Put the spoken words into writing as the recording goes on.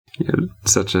Yeah,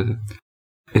 such a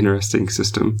interesting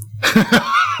system.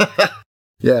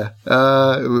 Yeah.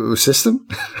 System?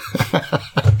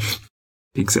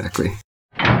 Exactly.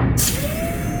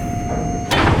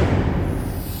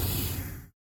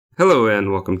 Hello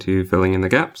and welcome to Filling in the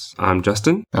Gaps. I'm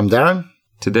Justin. I'm Darren.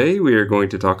 Today we are going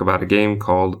to talk about a game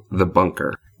called The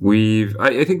Bunker.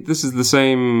 I think this is the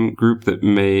same group that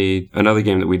made another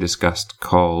game that we discussed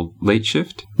called Late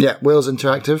Shift. Yeah, Wales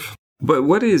Interactive. But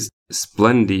what is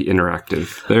Splendy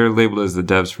Interactive? They're labeled as the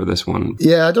devs for this one.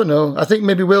 Yeah, I don't know. I think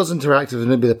maybe Wales Interactive is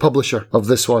maybe the publisher of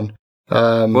this one.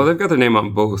 Well, they've got their name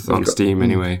on both on Steam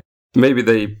anyway. Maybe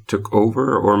they took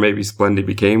over, or maybe Splendy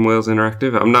became Wales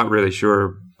Interactive. I'm not really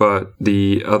sure, but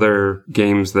the other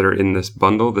games that are in this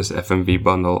bundle, this FMV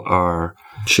bundle, are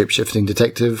Shapeshifting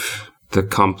Detective, The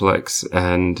Complex,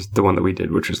 and the one that we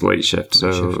did, which was Late Shift.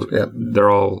 So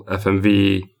They're all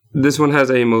FMV. This one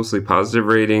has a mostly positive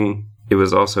rating. It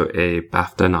was also a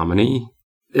BAFTA nominee.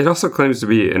 It also claims to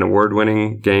be an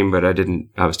award-winning game, but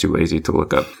I was too lazy to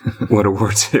look up what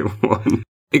awards it won.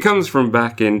 It comes from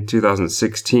back in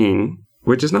 2016,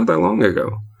 which is not that long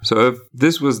ago. So if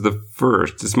this was the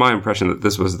first, it's my impression that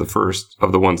this was the first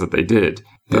of the ones that they did,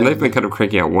 then they've been kind of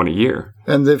cranking out one a year.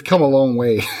 And they've come a long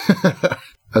way,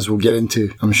 as we'll get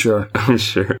into, I'm sure. I'm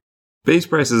sure. Base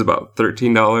price is about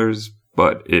 $13,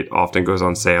 but it often goes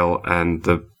on sale, and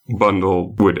the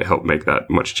bundle would help make that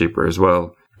much cheaper as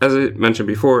well. As I mentioned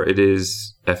before, it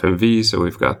is FMV, so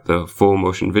we've got the full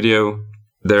motion video.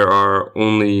 There are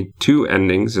only 2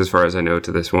 endings, as far as I know,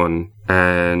 to this one.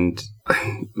 And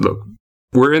look,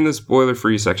 we're in the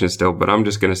spoiler-free section still, but I'm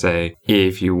just going to say,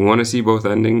 if you want to see both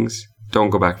endings, don't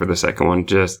go back for the second one.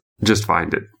 Just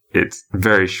find it. It's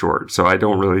very short, so I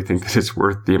don't really think that it's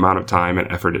worth the amount of time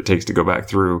and effort it takes to go back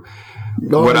through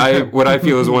what I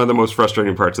feel is one of the most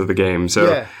frustrating parts of the game.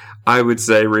 So I would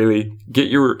say really get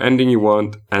your ending you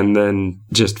want and then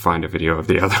just find a video of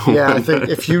the other one. Yeah, I think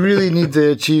if you really need the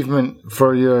achievement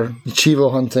for your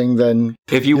Chivo hunting, then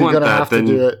if you're going to have to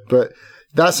do it. But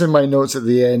that's in my notes at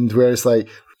the end where it's like,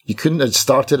 you couldn't have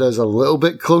started us a little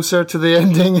bit closer to the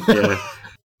ending. Yeah.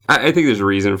 I think there's a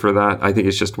reason for that. I think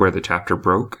it's just where the chapter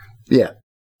broke. Yeah.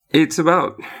 It's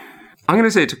about, I'm going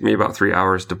to say it took me about 3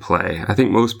 hours to play. I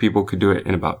think most people could do it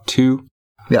in about 2.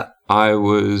 Yeah. I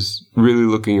was really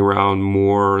looking around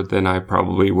more than I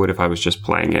probably would if I was just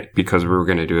playing it because we were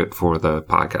going to do it for the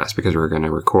podcast, because we were going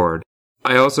to record.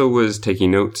 I also was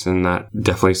taking notes, and that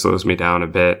definitely slows me down a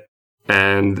bit.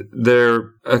 And there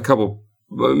are a couple,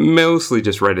 mostly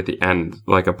just right at the end,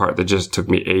 like a part that just took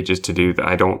me ages to do that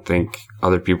I don't think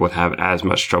other people would have as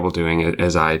much trouble doing it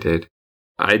as I did.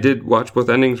 I did watch both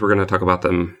endings. We're going to talk about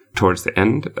them towards the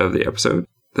end of the episode.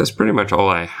 That's pretty much all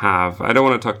I have. I don't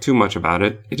want to talk too much about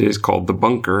it. It is called The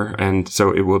Bunker, and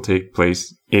so it will take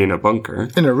place in a bunker.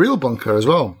 In a real bunker as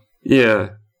well. Yeah.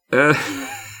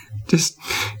 Just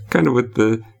kind of with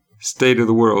the state of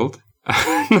the world.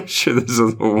 I'm not sure this is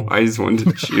a wise one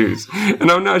to choose.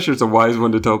 And I'm not sure it's a wise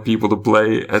one to tell people to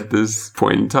play at this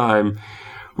point in time.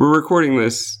 We're recording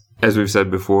this, as we've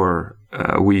said before,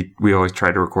 we always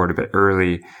try to record a bit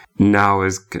early. Now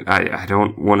I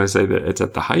don't want to say that it's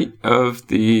at the height of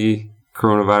the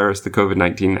coronavirus, the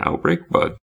COVID-19 outbreak,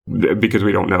 but because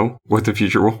we don't know what the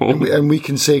future will hold. And we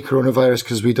can say coronavirus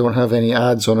because we don't have any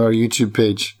ads on our YouTube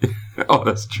page. Oh,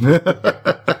 that's true.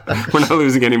 We're not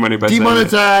losing any money by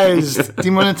Demonetized!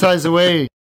 Demonetized away.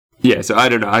 Yeah, so I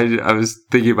don't know. I was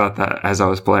thinking about that as I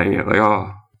was playing it. Like,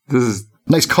 oh, this is...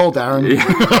 Nice call, Darren.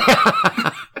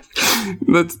 Yeah.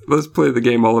 Let's play the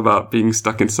game all about being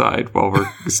stuck inside while we're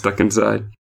stuck inside.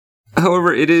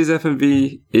 However, it is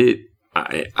FMV. It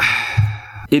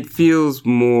feels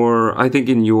more... I think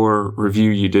in your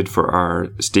review you did for our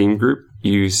Steam group,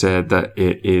 you said that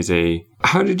it is a...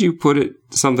 How did you put it?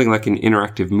 Something like an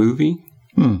interactive movie?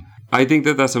 I think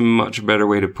that that's a much better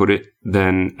way to put it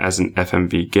than as an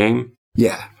FMV game.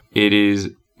 Yeah. It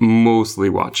is mostly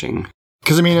watching.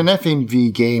 Because, I mean, an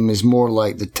FMV game is more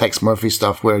like the Tex Murphy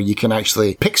stuff where you can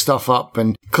actually pick stuff up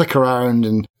and click around,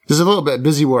 and there's a little bit of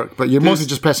busy work, but you're mostly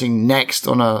just pressing next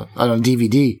on a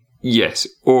DVD. Yes.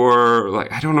 Or,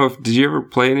 like, I don't know did you ever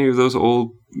play any of those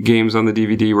old games on the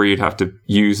DVD where you'd have to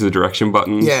use the direction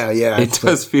buttons? Yeah. It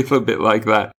does feel a bit like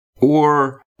that.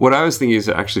 Or what I was thinking is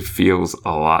it actually feels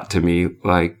a lot to me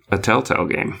like a Telltale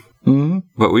game. Mm-hmm.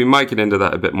 But we might get into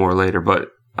that a bit more later, but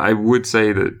I would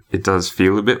say that it does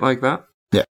feel a bit like that.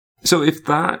 Yeah. So if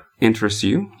that interests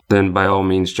you, then by all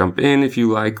means jump in. If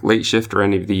you like Late Shift or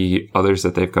any of the others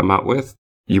that they've come out with,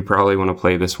 you probably want to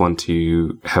play this one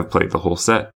to have played the whole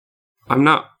set. I'm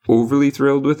not overly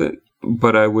thrilled with it,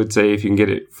 but I would say if you can get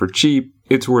it for cheap,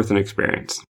 it's worth an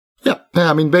experience. Yeah,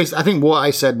 I mean, I think what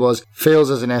I said was fails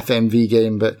as an FMV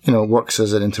game, but, works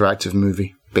as an interactive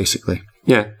movie, basically.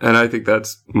 Yeah, and I think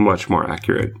that's much more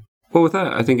accurate. Well, with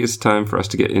that, I think it's time for us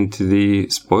to get into the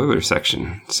spoiler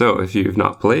section. So if you've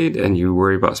not played and you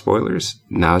worry about spoilers,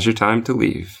 now's your time to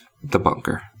leave the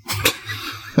bunker.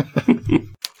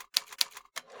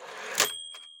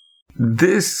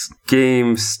 This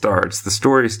game the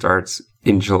story starts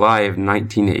in July of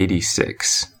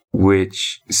 1986,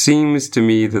 which seems to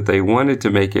me that they wanted to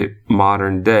make it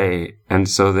modern day, and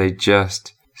so they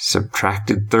just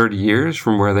subtracted 30 years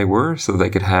from where they were so they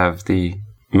could have the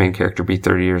main character be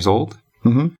 30 years old.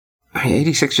 Mm-hmm. I mean,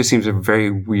 86 just seems a very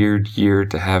weird year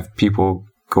to have people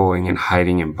going and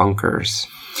hiding in bunkers.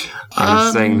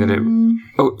 I'm saying that it...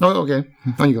 Oh, okay.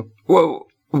 On you go. Well,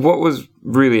 what was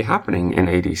really happening in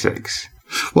 86?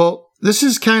 Well, this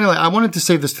is kind of like... I wanted to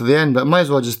save this to the end, but I might as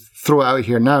well just throw it out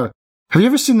here now. Have you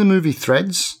ever seen the movie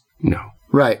Threads? No.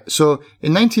 Right. So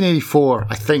in 1984,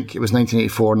 I think it was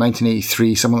 1984,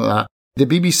 1983, something like that, the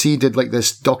BBC did like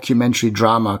this documentary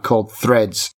drama called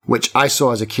Threads, which I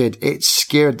saw as a kid. It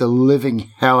scared the living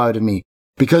hell out of me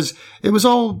because it was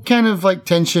all kind of like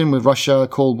tension with Russia,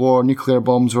 Cold War, nuclear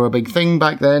bombs were a big thing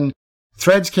back then.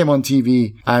 Threads came on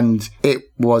TV and it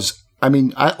was, I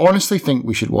mean, I honestly think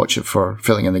we should watch it for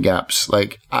filling in the gaps.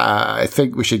 Like, I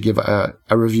think we should give it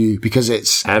a review because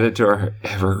it's... Added to our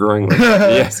ever-growing list.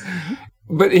 Yes.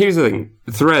 But here's the thing.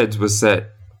 Threads was set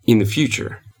in the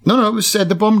future. No, it was said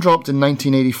the bomb dropped in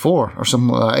 1984 or something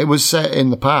like that. It was set in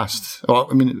the past. Well,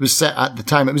 I mean, it was set at the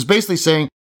time. It was basically saying,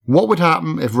 what would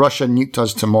happen if Russia nuked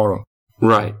us tomorrow?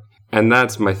 Right. And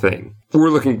that's my thing. We're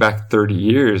looking back 30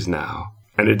 years now,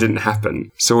 and it didn't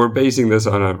happen. So we're basing this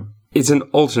on it's an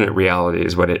alternate reality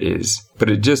is what it is.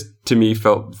 But it just, to me,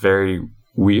 felt very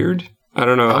weird. I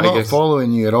don't know. I'm not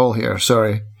following you at all here.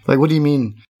 Sorry. Like, what do you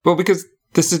mean? Well, because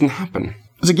this didn't happen.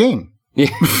 It's a game. Yeah.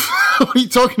 What are you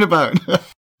talking about?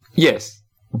 Yes,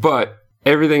 but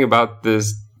everything about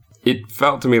this, it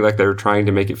felt to me like they were trying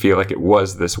to make it feel like it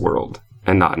was this world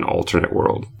and not an alternate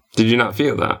world. Did you not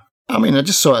feel that? I mean, I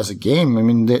just saw it as a game. I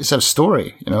mean, it's a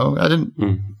story, I didn't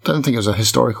think it was a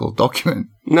historical document.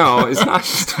 No, it's not a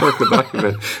historical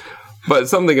document. But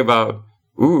something about,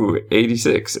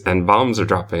 86 and bombs are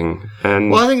dropping.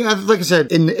 And well, I think, like I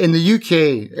said, in the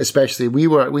UK especially,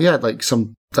 we had like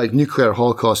some like nuclear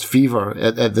holocaust fever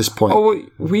at this point. Oh,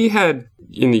 we had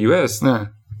in the US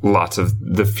lots of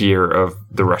the fear of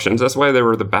the Russians. That's why they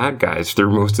were the bad guys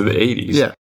through most of the 80s.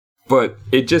 Yeah. But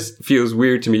it just feels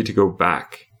weird to me to go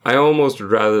back. I almost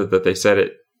would rather that they set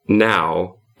it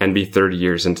now and be 30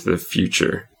 years into the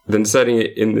future than setting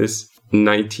it in this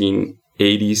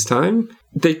 1980s time.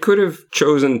 They could have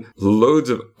chosen loads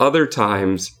of other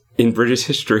times in British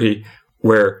history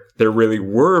where there really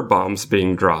were bombs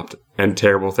being dropped and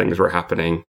terrible things were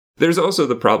happening. There's also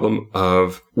the problem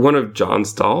of one of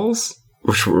John's dolls,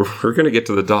 which we're going to get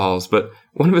to the dolls, but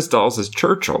one of his dolls is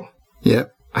Churchill. Yeah.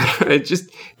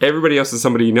 Everybody else is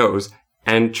somebody he knows.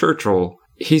 And Churchill,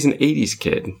 he's an 80s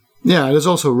kid. Yeah, there's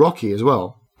also Rocky as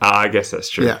well. I guess that's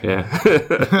true. Yeah.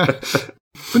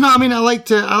 But no, I mean, I like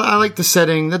the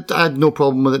setting. I had no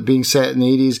problem with it being set in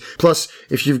the 80s. Plus,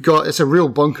 if you've got, it's a real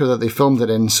bunker that they filmed it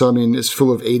in. So, I mean, it's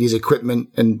full of 80s equipment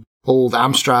and old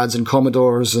Amstrads and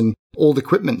Commodores and old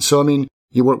equipment. So, I mean,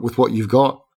 you work with what you've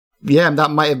got. Yeah,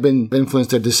 that might have been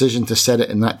influenced their decision to set it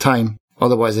in that time.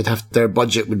 Otherwise, their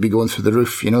budget would be going through the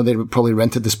roof. They would probably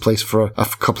rented this place for a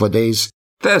couple of days.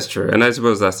 That's true. And I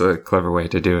suppose that's a clever way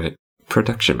to do it.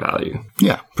 Production value.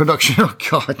 Yeah, production. Oh,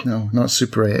 God, no, not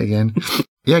Super 8 again.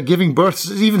 Yeah, giving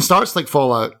birth. It even starts like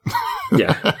Fallout.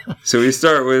 Yeah. So we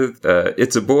start with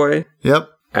It's a Boy. Yep.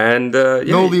 And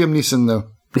no Liam Neeson, though.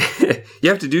 You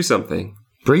have to do something.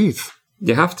 Breathe.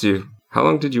 You have to. How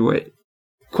long did you wait?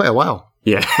 Quite a while.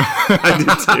 Yeah, I did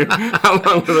too. How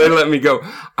long did they let me go?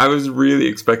 I was really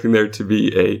expecting there to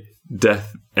be a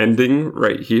death ending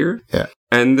right here. Yeah.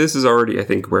 And this is already, I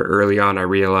think, where early on I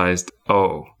realized,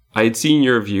 I had seen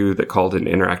your review that called it an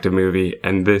interactive movie,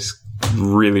 and this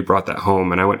really brought that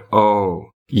home. And I went,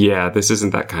 yeah, this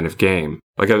isn't that kind of game.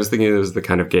 Like, I was thinking it was the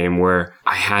kind of game where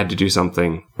I had to do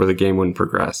something where the game wouldn't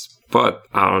progress. But,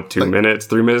 I don't know, 2 minutes,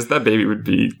 3 minutes, that baby would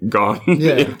be gone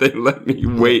if they let me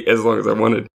wait as long as I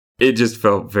wanted. It just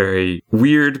felt very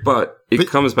weird, but it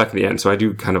comes back in the end, so I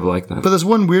do kind of like that. But there's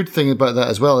one weird thing about that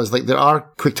as well, is like there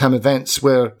are quick time events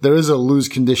where there is a lose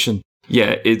condition.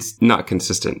 Yeah, it's not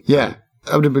consistent. Yeah.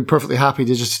 I would have been perfectly happy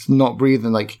to just not breathe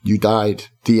and like, you died.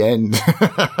 The end.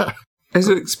 I was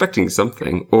expecting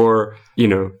something. Or,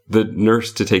 the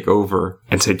nurse to take over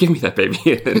and say, give me that baby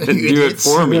and do it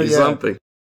for me, something.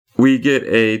 We get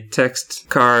a text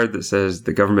card that says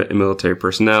the government and military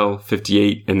personnel,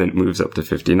 58, and then it moves up to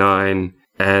 59.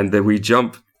 And then we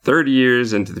jump 30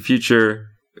 years into the future,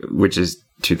 which is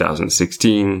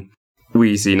 2016.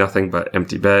 We see nothing but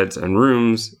empty beds and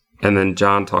rooms, and then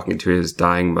John talking to his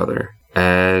dying mother.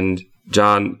 And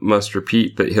John must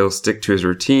repeat that he'll stick to his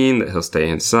routine, that he'll stay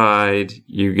inside.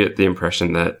 You get the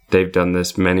impression that they've done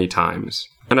this many times.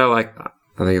 And I like that.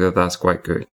 I think that that's quite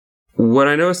good. What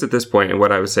I noticed at this point, and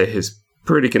what I would say is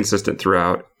pretty consistent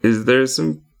throughout, is there's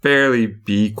some fairly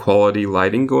B-quality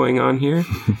lighting going on here.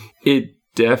 It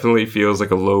definitely feels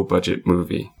like a low-budget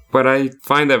movie. But I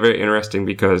find that very interesting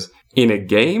because in a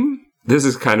game, this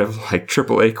is kind of like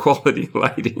AAA quality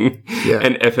lighting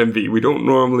and FMV. We don't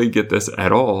normally get this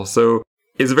at all. So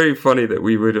it's very funny that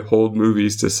we would hold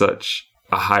movies to such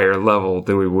a higher level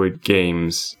than we would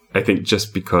games. I think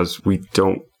just because we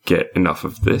don't get enough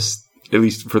of this, at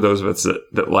least for those of us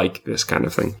that like this kind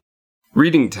of thing.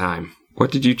 Reading time. What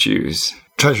did you choose?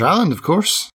 Treasure Island, of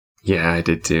course. Yeah, I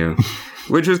did too.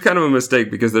 Which was kind of a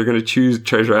mistake because they're going to choose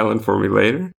Treasure Island for me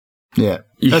later. Yeah.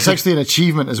 That's actually an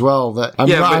achievement as well. That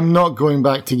I'm not going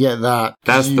back to get that.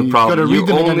 That's the problem. You've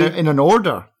got to read them in an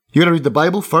order. You got to read the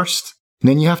Bible first, and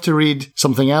then you have to read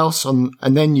something else, and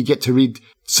then you get to read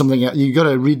something else. You got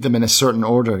to read them in a certain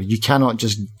order. You cannot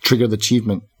just trigger the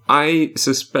achievement. I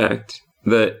suspect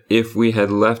that if we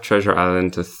had left Treasure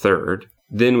Island to third,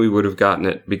 then we would have gotten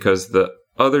it because the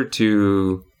other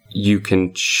two you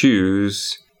can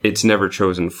choose. It's never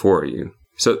chosen for you.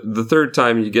 So the third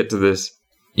time you get to this,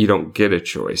 you don't get a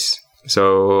choice.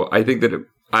 So I think that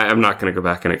I'm not going to go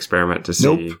back and experiment to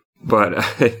see. Nope. But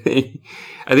I think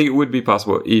it would be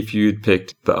possible if you'd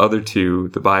picked the other two,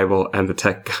 the Bible and the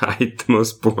tech guide, the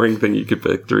most boring thing you could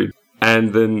pick to read.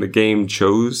 And then the game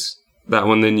chose that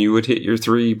one, then you would hit your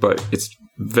 3. But it's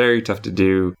very tough to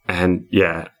do. And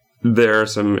yeah, there are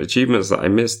some achievements that I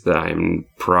missed that I'm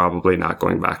probably not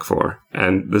going back for.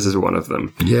 And this is one of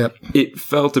them. Yep. It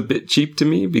felt a bit cheap to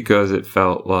me because it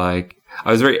felt like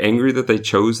I was very angry that they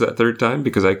chose that third time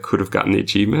because I could have gotten the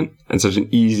achievement and such an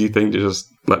easy thing to just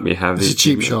let me have the achievement. It's a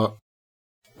cheap shot.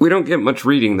 We don't get much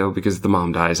reading though because the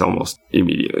mom dies almost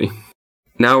immediately.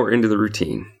 Now we're into the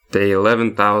routine. Day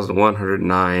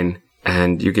 11,109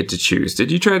 and you get to choose. Did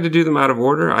you try to do them out of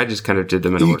order? I just kind of did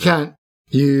them in order. You can't.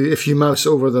 If you mouse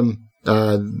over them,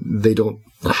 they don't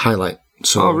highlight.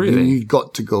 So really? You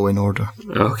got to go in order.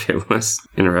 Okay, well, that's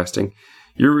interesting.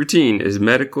 Your routine is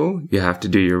medical. You have to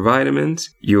do your vitamins,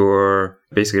 your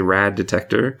basically rad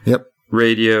detector,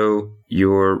 radio,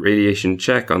 your radiation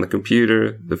check on the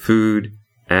computer, the food,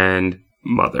 and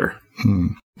mother.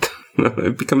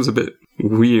 It becomes a bit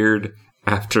weird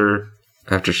after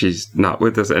she's not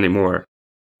with us anymore.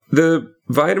 The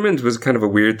vitamins was kind of a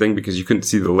weird thing because you couldn't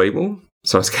see the label.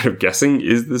 So I was kind of guessing,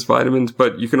 is this vitamins?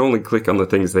 But you can only click on the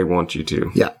things they want you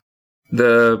to. Yeah.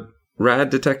 The rad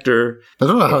detector. I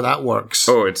don't know how that works.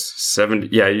 Oh, it's 70.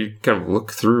 Yeah, you kind of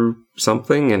look through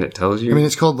something and it tells you. I mean,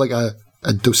 it's called like a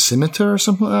dosimeter or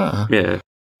something like that. Yeah.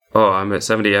 Oh, I'm at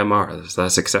 70 MR. So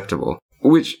that's acceptable.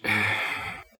 Which...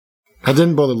 I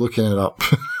didn't bother looking it up.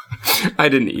 I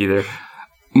didn't either.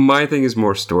 My thing is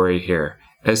more story here.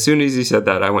 As soon as he said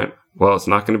that, I went, well, it's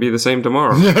not going to be the same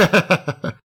tomorrow.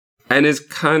 And it's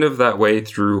kind of that way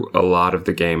through a lot of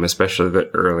the game, especially the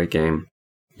early game.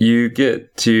 You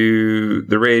get to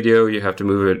the radio, you have to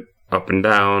move it up and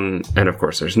down, and of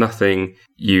course there's nothing.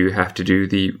 You have to do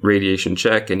the radiation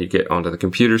check, and you get onto the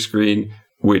computer screen,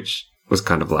 which was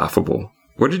kind of laughable.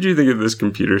 What did you think of this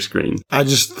computer screen? I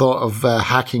just thought of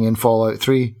hacking in Fallout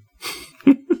 3.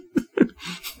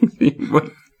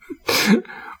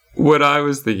 What I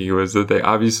was thinking was that they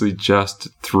obviously just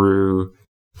threw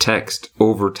text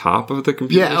over top of the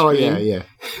computer screen. Yeah.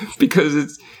 Because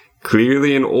it's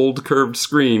clearly an old curved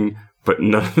screen, but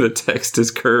none of the text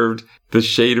is curved. The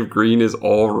shade of green is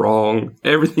all wrong.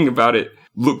 Everything about it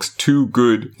looks too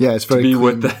good it's very to be clean.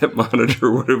 what that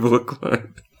monitor would have looked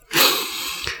like.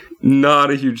 Not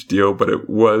a huge deal, but it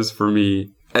was for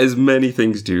me, as many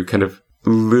things do, kind of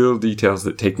little details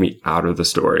that take me out of the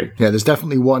story. Yeah, there's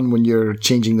definitely one when you're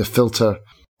changing the filter,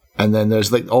 and then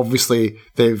there's like, obviously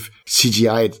they've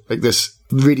CGI'd like this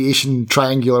radiation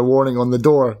triangular warning on the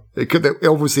door. They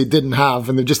obviously didn't have,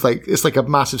 and they're just like, it's like a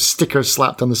massive sticker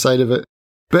slapped on the side of it.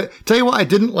 But tell you what I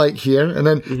didn't like here, and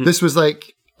then this was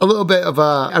like a little bit of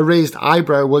a raised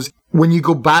eyebrow, was when you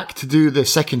go back to do the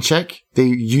second check, they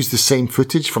use the same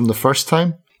footage from the first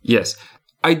time. Yes.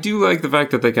 I do like the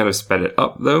fact that they kind of sped it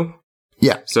up, though.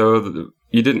 Yeah. So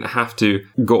you didn't have to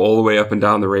go all the way up and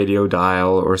down the radio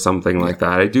dial or something like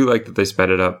that. I do like that they sped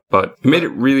it up, but it made it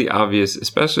really obvious,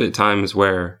 especially at times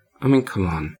where, I mean, come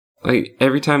on. Like,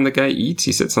 every time the guy eats,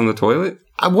 he sits on the toilet.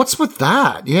 What's with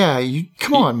that? Yeah,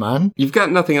 come on, man. You've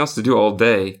got nothing else to do all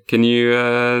day. Can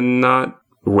you not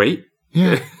wait?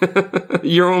 Yeah.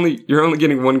 You're only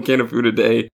getting one can of food a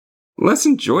day. Let's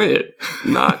enjoy it.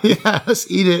 Not. Yeah, let's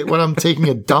eat it when I'm taking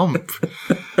a dump.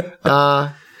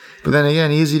 But then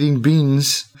again, he's eating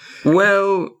beans.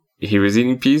 Well, he was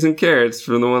eating peas and carrots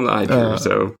from the one that I drew,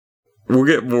 so we'll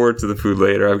get more to the food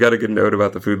later. I've got a good note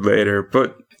about the food later,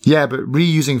 but... Yeah, but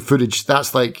reusing footage,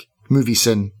 that's like movie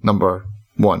sin number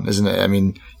 1, isn't it? I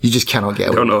mean, you just cannot get away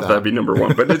with that. I don't know if that'd be number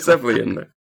 1, but it's definitely in there.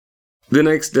 The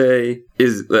next day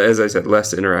is, as I said,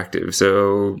 less interactive,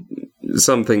 so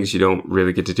some things you don't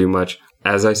really get to do much.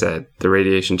 As I said, the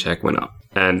radiation check went up.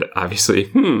 And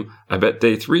obviously, I bet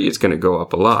day 3 is going to go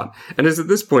up a lot. And it's at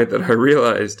this point that I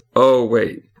realized, oh,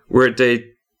 wait, we're at day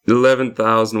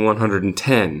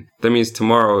 11,110. That means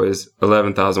tomorrow is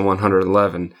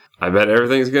 11,111. I bet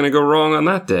everything's going to go wrong on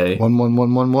that day.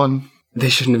 11111. They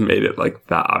shouldn't have made it like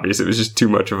that obvious. It was just too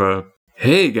much of a,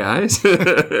 hey, guys.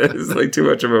 It's like too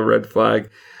much of a red flag.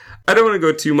 I don't want to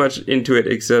go too much into it,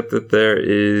 except that there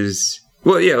is...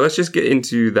 Well, yeah, let's just get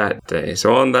into that day.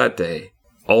 So on that day,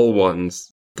 all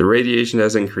ones, the radiation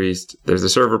has increased, there's a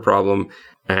server problem,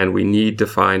 and we need to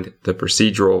find the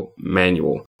procedural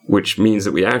manual, which means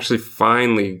that we actually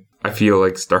finally, I feel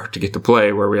like, start to get to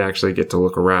play where we actually get to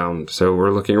look around. So we're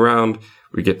looking around,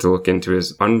 we get to look into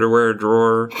his underwear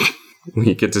drawer,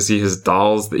 we get to see his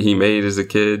dolls that he made as a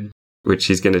kid, which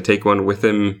he's going to take one with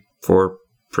him for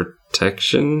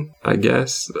protection, I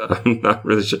guess. I'm not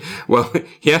really sure. Well,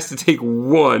 he has to take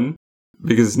one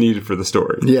because it's needed for the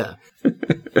story. Yeah.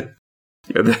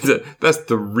 That's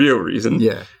the real reason.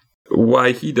 Yeah.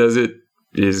 Why he does it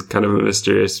is kind of a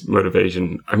mysterious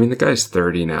motivation. I mean, the guy's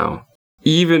 30 now.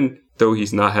 Even though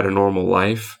he's not had a normal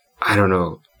life, I don't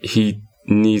know. He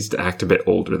needs to act a bit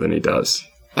older than he does.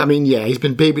 I mean, yeah, he's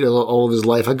been babied all of his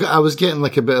life. I was getting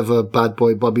like a bit of a Bad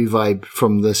Boy Bubby vibe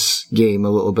from this game a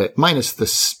little bit, minus the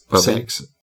sex.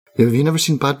 Have you never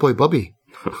seen Bad Boy Bubby?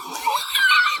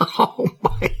 Oh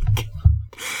my God.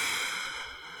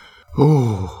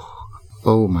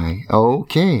 Oh my.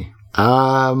 Okay.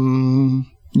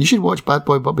 You should watch Bad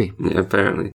Boy Bubby. Yeah,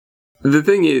 apparently. The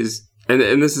thing is,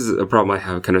 and this is a problem I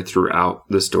have kind of throughout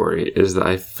the story, is that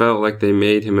I felt like they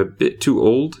made him a bit too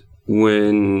old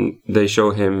when they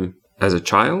show him as a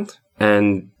child,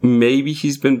 and maybe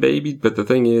he's been babied, but the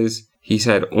thing is, he's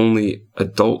had only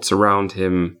adults around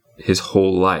him his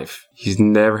whole life. He's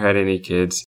never had any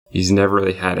kids. He's never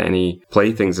really had any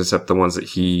playthings except the ones that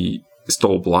he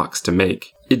stole blocks to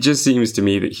make. It just seems to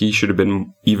me that he should have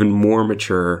been even more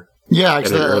mature. Yeah,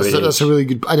 actually, that's a really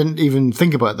good... I didn't even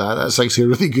think about that. That's actually a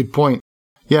really good point.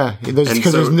 Yeah,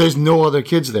 because there's no other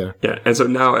kids there. Yeah, and so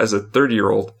now as a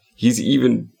 30-year-old, he's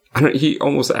even... he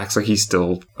almost acts like he's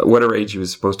still whatever age he was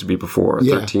supposed to be before,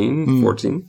 13,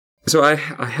 14. So I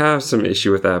have some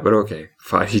issue with that, but okay,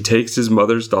 fine. He takes his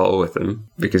mother's doll with him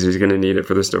because he's going to need it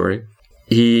for the story.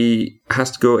 He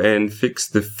has to go and fix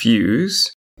the fuse,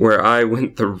 where I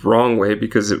went the wrong way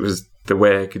because it was the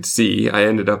way I could see. I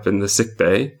ended up in the sick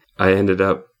bay. I ended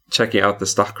up checking out the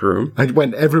stock room. I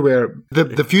went everywhere.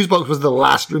 The fuse box was the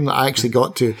last room that I actually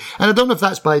got to. And I don't know if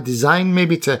that's by design,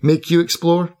 maybe to make you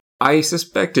explore. I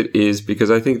suspect it is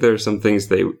because I think there are some things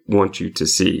they want you to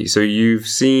see. So you've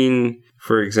seen,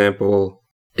 for example,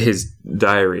 his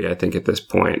diary, I think, at this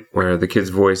point, where the kid's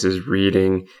voice is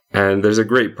reading. And there's a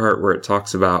great part where it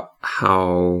talks about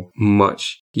how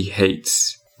much he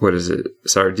hates,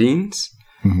 sardines?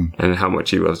 Mm-hmm. And how much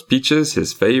he loves peaches,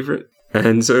 his favorite.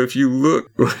 And so if you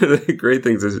look, one of the great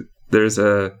things is there's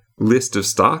a list of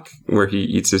stock where he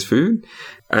eats his food.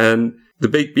 And the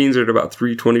baked beans are at about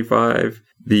 $3.25.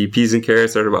 The peas and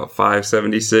carrots are at about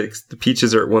 $5.76. The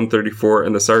peaches are at $1.34,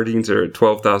 and the sardines are at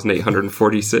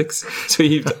 $12,846. So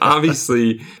he's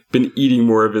obviously been eating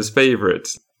more of his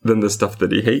favorites than the stuff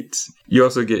that he hates. You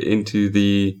also get into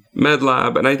the med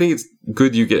lab, and I think it's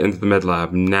good you get into the med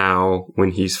lab now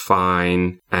when he's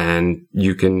fine, and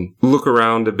you can look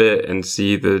around a bit and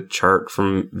see the chart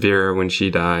from Vera when she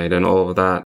died and all of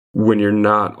that, when you're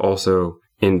not also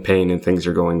in pain and things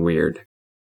are going weird.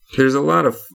 There's a lot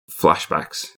of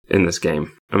flashbacks in this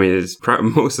game. I mean,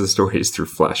 most of the story is through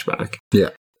flashback. Yeah.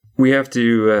 We have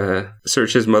to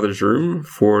search his mother's room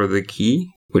for the key,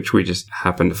 which we just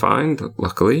happened to find,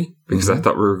 luckily, because I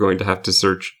thought we were going to have to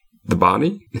search the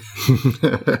body,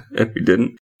 and we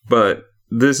didn't. But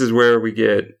this is where we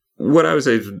get what I would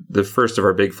say is the first of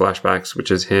our big flashbacks,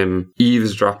 which is him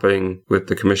eavesdropping with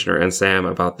the commissioner and Sam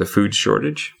about the food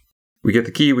shortage. We get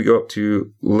the key, we go up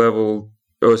to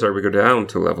we go down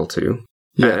to level 2.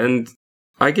 Yeah. And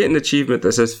I get an achievement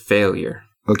that says failure.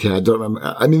 Okay, I don't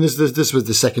remember. I mean, this was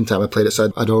the second time I played it,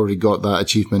 so I'd already got that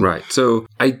achievement. Right. So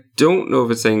I don't know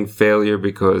if it's saying failure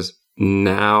because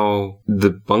now the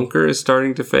bunker is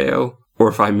starting to fail, or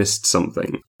if I missed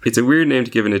something. It's a weird name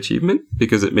to give an achievement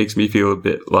because it makes me feel a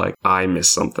bit like I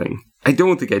missed something. I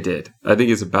don't think I did. I think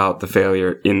it's about the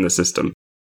failure in the system.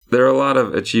 There are a lot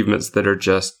of achievements that are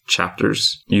just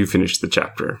chapters. You finish the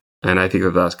chapter. And I think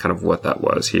that that's kind of what that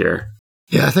was here.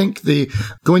 Yeah, I think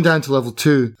going down to level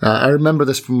 2, I remember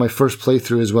this from my first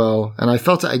playthrough as well, and I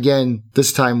felt it again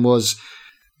this time, was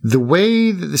the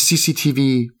way that the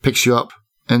CCTV picks you up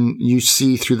and you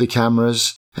see through the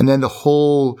cameras, and then the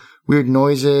whole weird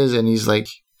noises, and he's like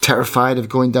terrified of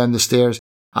going down the stairs.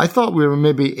 I thought we were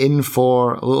maybe in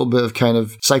for a little bit of kind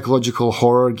of psychological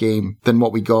horror game than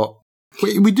what we got.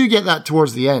 We do get that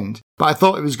towards the end, but I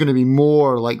thought it was going to be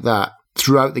more like that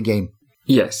throughout the game.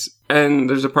 Yes, and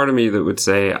there's a part of me that would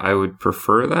say I would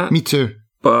prefer that. Me too.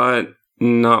 But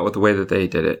not with the way that they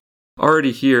did it.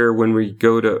 Already here, when we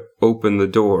go to open the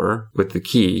door with the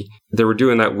key, they were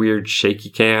doing that weird shaky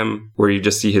cam where you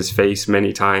just see his face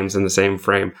many times in the same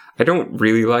frame. I don't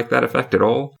really like that effect at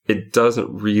all. It doesn't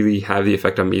really have the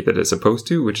effect on me that it's supposed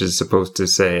to, which is supposed to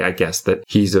say, I guess, that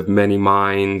he's of many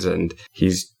minds and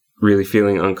he's really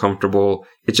feeling uncomfortable.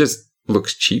 It just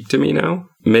looks cheap to me now.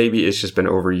 Maybe it's just been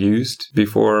overused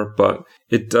before, but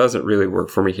it doesn't really work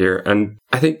for me here. And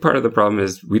I think part of the problem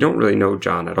is we don't really know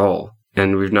John at all.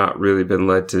 And we've not really been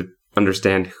led to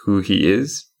understand who he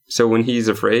is. So when he's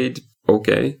afraid,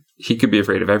 okay, he could be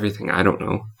afraid of everything. I don't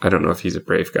know. I don't know if he's a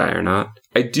brave guy or not.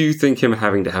 I do think him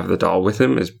having to have the doll with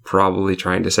him is probably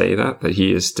trying to say that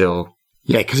he is still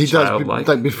Yeah, because he does,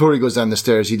 like before he goes down the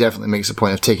stairs, he definitely makes a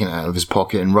point of taking it out of his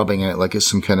pocket and rubbing it like it's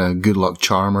some kind of good luck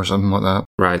charm or something like that.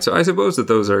 Right, so I suppose that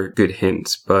those are good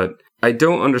hints, but I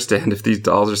don't understand if these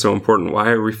dolls are so important. Why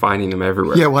are we finding them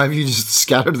everywhere? Yeah, why have you just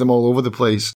scattered them all over the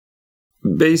place?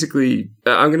 Basically,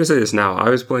 I'm going to say this now. I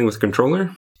was playing with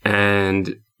controller,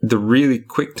 and the really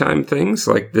quick time things,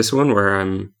 like this one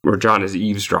where John is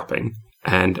eavesdropping,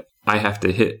 and I have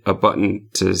to hit a button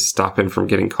to stop him from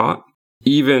getting caught.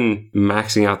 Even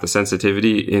maxing out the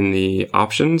sensitivity in the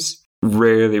options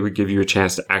rarely would give you a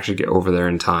chance to actually get over there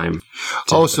in time.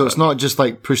 Oh, so it's not just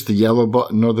like push the yellow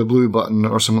button or the blue button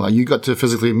or something like that. You got to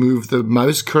physically move the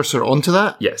mouse cursor onto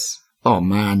that? Yes. Oh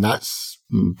man, that's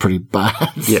pretty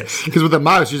bad. Yes. Because with the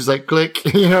mouse, you just like click,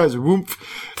 it's whoomp.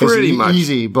 Pretty much.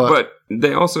 Easy, but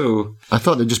they also... I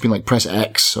thought they'd just been like press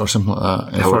X or something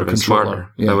like that. That would have been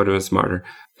smarter. Yeah. That would have been smarter.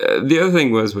 The other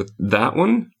thing was with that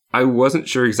one, I wasn't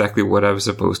sure exactly what I was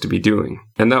supposed to be doing.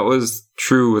 And that was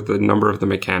true with a number of the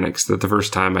mechanics that the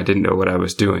first time I didn't know what I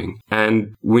was doing.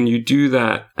 And when you do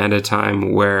that at a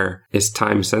time where it's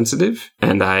time sensitive,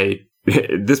 and I,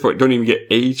 at this point, don't even get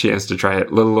a chance to try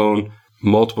it, let alone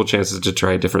multiple chances to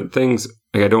try different things.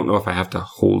 Like, I don't know if I have to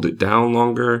hold it down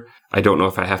longer. I don't know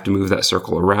if I have to move that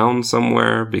circle around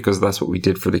somewhere, because that's what we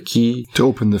did for the key. To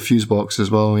open the fuse box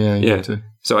as well, yeah. Yeah.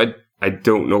 So I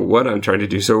don't know what I'm trying to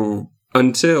do. So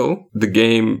until the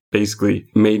game basically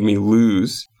made me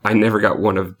lose, I never got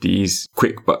one of these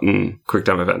quick time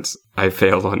events. I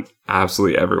failed on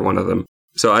absolutely every one of them.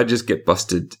 So I just get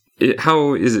busted.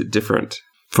 How is it different?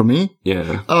 For me?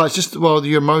 Yeah. Oh, it's just, well,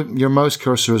 your mouse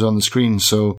cursor is on the screen,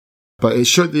 so... But it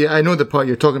should... I know the part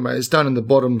you're talking about. It's down in the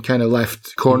bottom kind of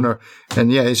left corner.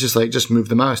 And yeah, it's just like, just move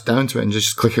the mouse down to it and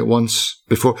just click it once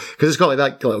before... Because it's got like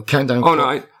that little countdown. Oh,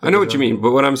 no, I know what you mean.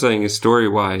 But what I'm saying is,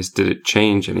 story-wise, did it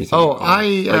change anything?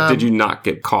 Oh, did you not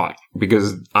get caught?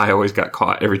 Because I always got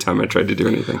caught every time I tried to do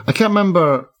anything. I can't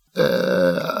remember...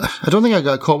 I don't think I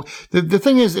got caught. The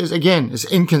thing is, again, it's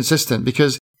inconsistent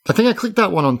because I think I clicked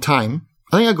that one on time.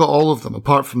 I think I got all of them,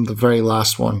 apart from the very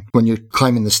last one, when you're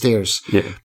climbing the stairs.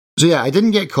 Yeah. So yeah, I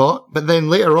didn't get caught, but then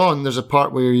later on, there's a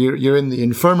part where you're in the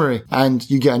infirmary, and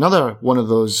you get another one of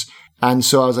those. And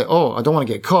so I was like, oh, I don't want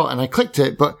to get caught, and I clicked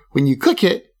it, but when you click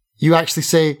it, you actually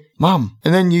say, Mom,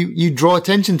 and then you draw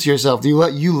attention to yourself. You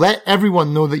let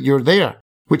everyone know that you're there,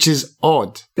 which is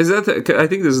odd. Is that I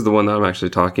think this is the one that I'm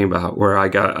actually talking about, where I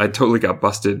totally got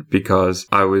busted because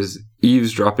I was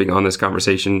eavesdropping on this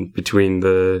conversation between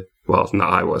well, no,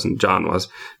 I wasn't. John was.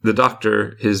 The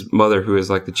doctor, his mother, who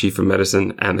is like the chief of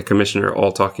medicine, and the commissioner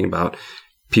all talking about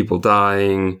people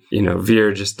dying.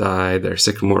 Veer just died. There are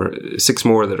six more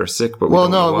that are sick, but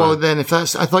then if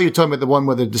that's... I thought you were talking about the one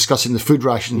where they're discussing the food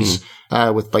rations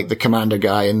with like the commander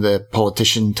guy and the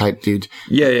politician type dude.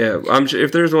 Yeah. I'm sure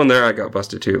if there's one there, I got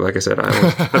busted too. Like I said, I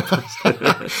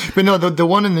was. But no, the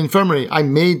one in the infirmary, I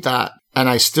made that and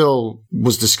I still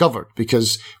was discovered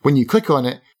because when you click on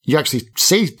it, you actually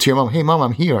say to your mom, hey, Mom,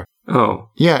 I'm here.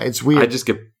 Oh. Yeah, it's weird. I just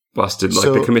get busted.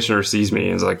 Like, the commissioner sees me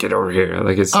and is like, get over here.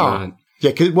 Like, it's not...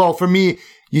 Yeah, well, for me,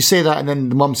 you say that and then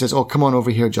the mum says, oh, come on over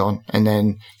here, John. And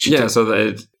then so that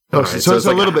it... Oh, so it's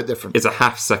like a little bit different. It's a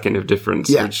half second of difference,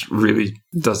 which really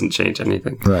doesn't change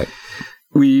anything. Right.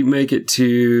 We make it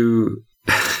to...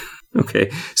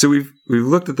 Okay, so we've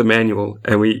looked at the manual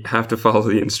and we have to follow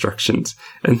the instructions.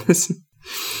 And this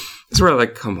is where I'm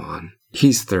like, come on,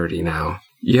 he's 30 now.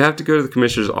 You have to go to the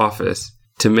commissioner's office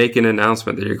to make an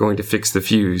announcement that you're going to fix the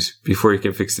fuse before you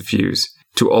can fix the fuse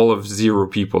to all of 0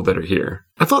 people that are here.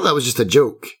 I thought that was just a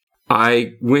joke.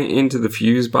 I went into the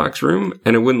fuse box room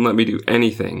and it wouldn't let me do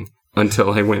anything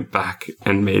until I went back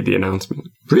and made the announcement.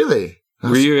 Really?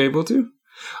 Were you able to?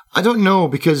 I don't know,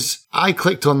 because I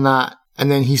clicked on that and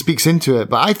then he speaks into it,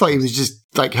 but I thought he was just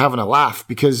like having a laugh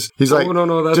because he's like... Oh,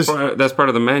 no, that's part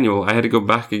of the manual. I had to go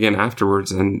back again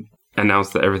afterwards and announce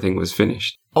that everything was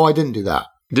finished. Oh, I didn't do that.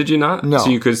 Did you not? No. So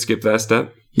you could skip that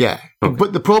step? Yeah. Okay.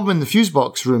 But the problem in the fuse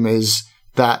box room is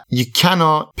that you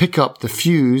cannot pick up the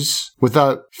fuse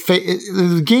without...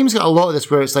 The game's got a lot of this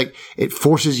where it's like, it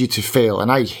forces you to fail, and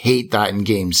I hate that in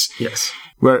games. Yes.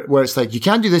 Where it's like, you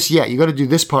can't do this yet, you got to do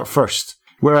this part first.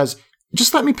 Whereas,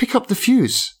 just let me pick up the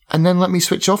fuse, and then let me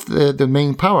switch off the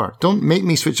main power. Don't make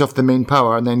me switch off the main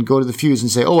power and then go to the fuse and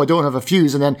say, oh, I don't have a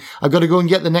fuse, and then I've got to go and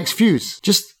get the next fuse.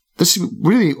 This is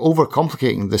really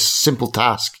overcomplicating this simple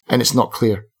task, and it's not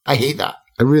clear. I hate that.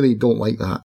 I really don't like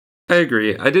that. I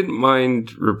agree. I didn't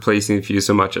mind replacing the fuse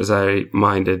so much as I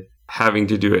minded having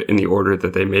to do it in the order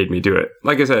that they made me do it.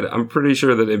 Like I said, I'm pretty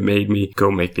sure that it made me go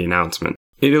make the announcement.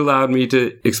 It allowed me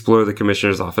to explore the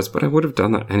commissioner's office, but I would have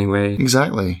done that anyway.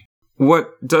 Exactly. What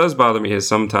does bother me is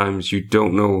sometimes you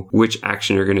don't know which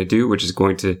action you're going to do, which is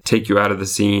going to take you out of the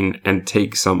scene and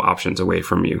take some options away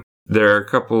from you. There are a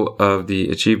couple of the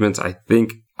achievements. I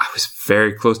think I was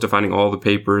very close to finding all the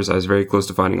papers. I was very close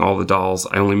to finding all the dolls.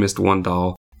 I only missed one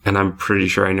doll, and I'm pretty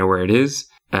sure I know where it is.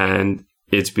 And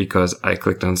it's because I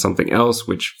clicked on something else,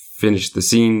 which finished the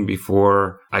scene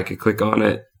before I could click on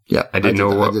it. Yeah, I did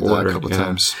what order. That a couple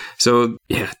times. So,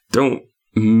 don't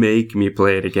make me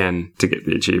play it again to get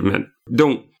the achievement.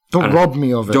 Don't rob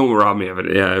me of it. Don't rob me of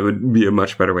it. Yeah, it would be a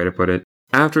much better way to put it.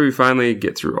 After we finally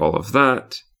get through all of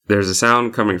that, there's a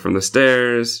sound coming from the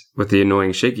stairs with the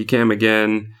annoying shaky cam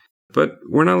again, but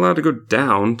we're not allowed to go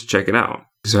down to check it out.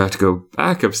 So I have to go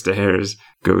back upstairs,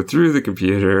 go through the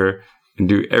computer, and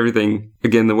do everything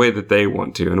again the way that they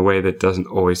want to, in a way that doesn't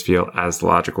always feel as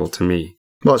logical to me.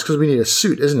 Well, it's because we need a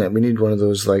suit, isn't it? We need one of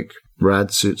those, like, rad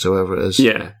suits, however it is.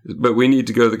 Yeah, but we need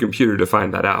to go to the computer to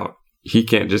find that out. He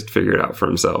can't just figure it out for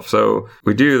himself. So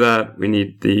we do that. We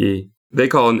need they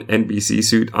call it an NBC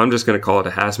suit. I'm just going to call it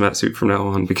a hazmat suit from now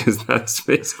on, because that's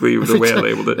basically the way I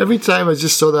labeled it. Every time I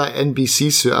just saw that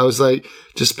NBC suit, I was like,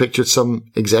 just pictured some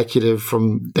executive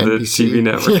from the NBC. TV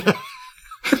network.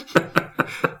 Yeah.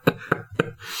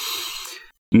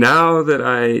 Now that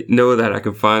I know that, I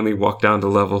can finally walk down to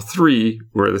level 3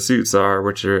 where the suits are,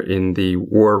 which are in the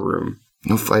war room.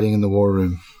 No fighting in the war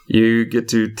room. You get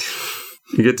to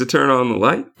turn on the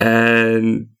light,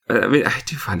 and I mean, I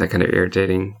do find that kind of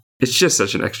irritating. It's just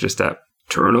such an extra step.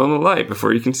 Turn on the light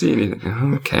before you can see anything.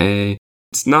 Okay.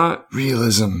 It's not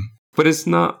realism. But it's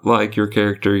not like your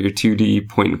character, your 2D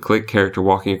point and click character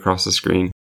walking across the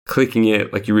screen, clicking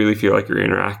it like you really feel like you're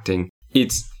interacting.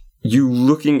 It's you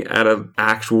looking at an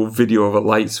actual video of a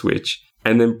light switch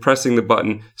and then pressing the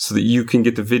button so that you can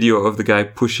get the video of the guy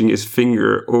pushing his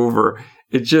finger over.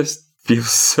 It just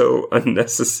feels so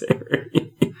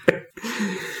unnecessary.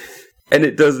 And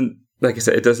it doesn't, like I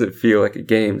said, it doesn't feel like a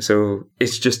game. So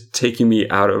it's just taking me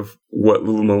out of what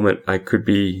little moment I could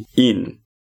be in.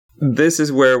 This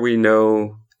is where we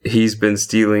know he's been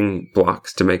stealing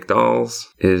blocks to make dolls,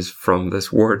 is from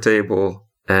this war table.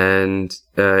 And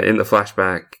in the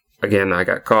flashback, again, I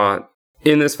got caught.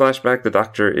 In this flashback, the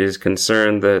doctor is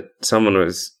concerned that someone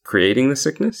was creating the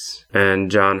sickness,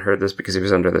 and John heard this because he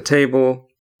was under the table.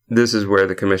 This is where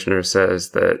the commissioner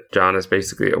says that John is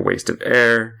basically a waste of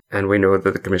air, and we know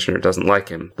that the commissioner doesn't like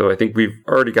him. Though I think we've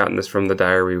already gotten this from the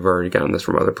diary, we've already gotten this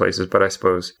from other places, but I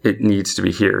suppose it needs to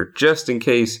be here, just in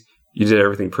case you did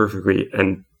everything perfectly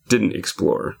and didn't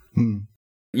explore.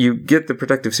 You get the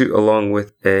protective suit along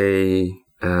with a...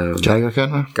 Geiger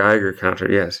counter? Geiger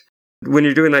counter, yes. When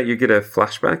you're doing that, you get a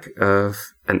flashback of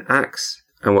an axe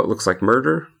and what looks like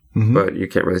murder, but you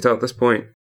can't really tell at this point.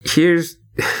 Here's...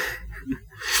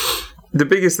 The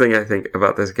biggest thing I think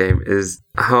about this game is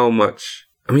how much...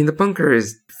 I mean, the bunker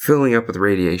is filling up with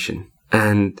radiation,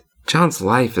 and John's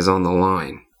life is on the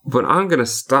line. But I'm going to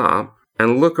stop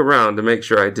and look around to make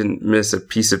sure I didn't miss a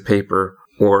piece of paper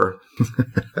or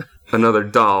another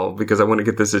doll because I want to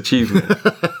get this achievement.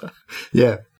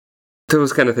 Yeah.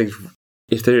 Those kind of things.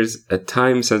 If there's a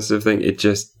time-sensitive thing, it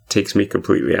just takes me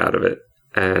completely out of it.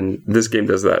 And this game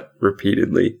does that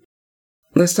repeatedly.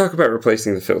 Let's talk about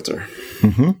replacing the filter.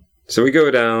 Mm-hmm. So we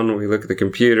go down, we look at the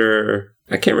computer.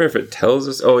 I can't remember if it tells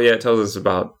us. Oh, yeah, it tells us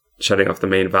about shutting off the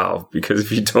main valve. Because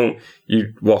if you don't,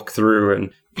 you walk through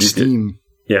and... Steam.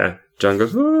 John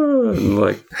goes, "Whoa," and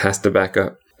like has to back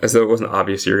up. As though it wasn't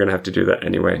obvious you're going to have to do that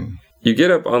anyway. You get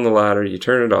up on the ladder, you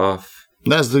turn it off.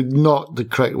 That's not the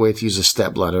correct way to use a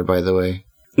step ladder, by the way.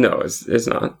 No, it's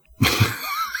not.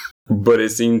 But it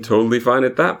seemed totally fine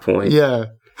at that point. Yeah.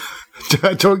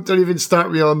 Don't even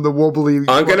start me on the wobbly...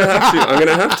 I'm going to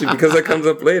have to because that comes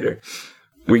up later.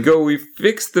 We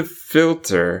fix the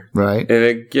filter. Right. And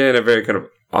again, a very kind of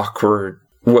awkward,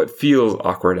 what feels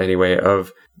awkward anyway,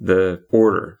 of the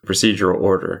order, procedural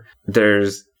order.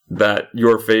 There's that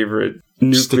your favorite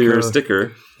nuclear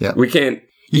sticker. Yeah. We can't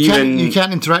you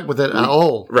can't interact with it at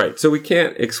all. Right. So we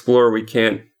can't explore, we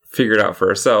can't figure it out for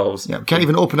ourselves. Yeah, we can't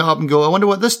even open it up and go, I wonder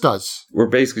what this does. We're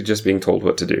basically just being told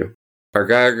what to do. Our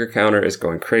Geiger counter is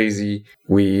going crazy.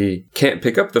 We can't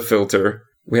pick up the filter.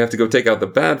 We have to go take out the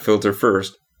bad filter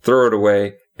first, throw it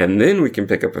away, and then we can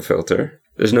pick up a filter.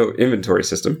 There's no inventory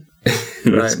system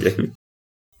in this game.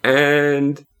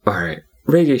 And, alright,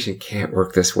 radiation can't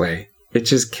work this way. It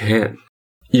just can't.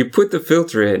 You put the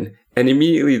filter in, and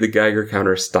immediately the Geiger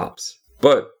counter stops.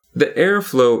 But the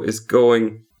airflow is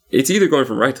going... It's either going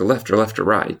from right to left or left to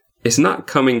right. It's not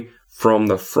coming from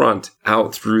the front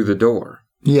out through the door.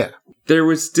 Yeah. There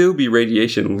would still be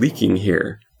radiation leaking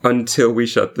here until we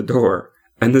shut the door.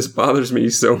 And this bothers me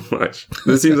so much.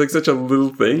 This seems like such a little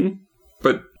thing,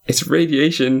 but it's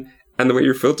radiation, and the way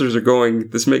your filters are going,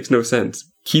 this makes no sense.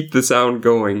 Keep the sound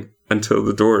going until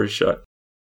the door is shut.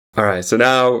 All right, so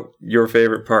now your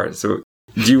favorite part. So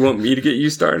do you want me to get you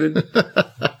started?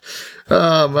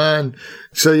 Oh, man.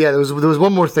 So, yeah, there was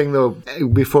one more thing, though,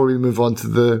 before we move on to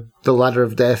the ladder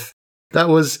of death. That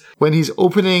was when he's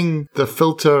opening the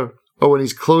filter, or when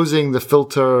he's closing the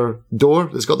filter door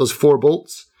that's got those 4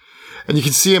 bolts. And you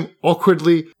can see him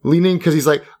awkwardly leaning because he's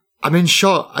like, I'm in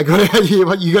shot.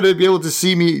 You gotta be able to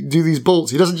see me do these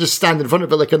bolts. He doesn't just stand in front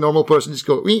of it like a normal person, just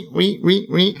go, wee, wee, wee,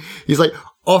 wee. He's like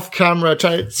off camera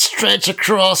trying to stretch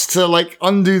across to like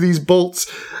undo these bolts.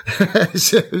 It's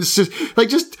just like,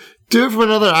 just do it from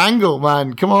another angle,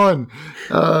 man. Come on.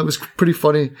 It was pretty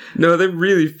funny. No, they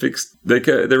really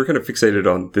they were kind of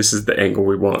fixated on, this is the angle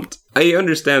we want. I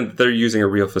understand that they're using a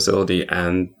real facility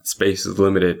and space is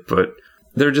limited, but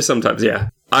they're just sometimes,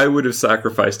 I would have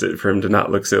sacrificed it for him to not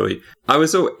look silly. I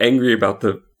was so angry about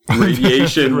the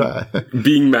radiation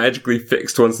being magically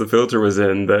fixed once the filter was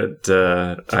in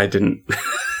that I didn't...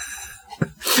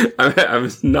 I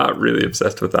was not really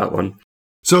obsessed with that one.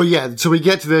 So we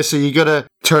get to this, so you gotta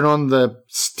turn on the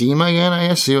steam again, I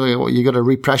guess? You gotta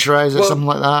repressurize it, something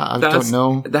like that? I don't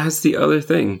know. That's the other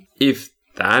thing. If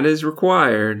that is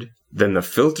required, then the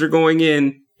filter going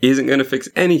in isn't going to fix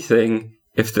anything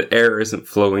if the air isn't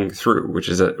flowing through, which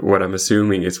is what I'm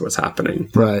assuming is what's happening.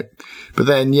 Right. But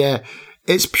then,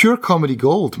 it's pure comedy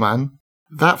gold, man.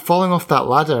 That falling off that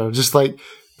ladder, just like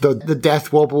the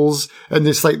death wobbles and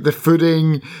it's like the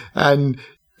footing, and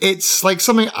it's like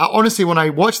something, honestly, when I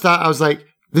watched that, I was like,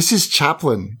 this is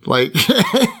Chaplin. Like,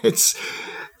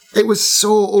 it was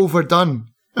so overdone.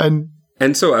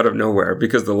 And so out of nowhere,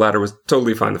 because the ladder was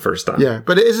totally fine the first time. Yeah,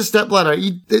 but it is a step ladder.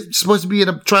 It's supposed to be in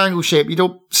a triangle shape. You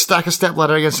don't stack a step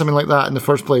ladder against something like that in the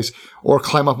first place, or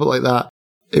climb up it like that.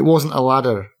 It wasn't a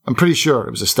ladder. I'm pretty sure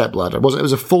it was a step ladder. It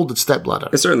was a folded step ladder.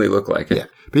 It certainly looked like it. Yeah.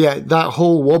 But that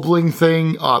whole wobbling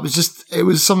thing, it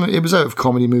was out of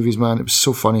comedy movies, man. It was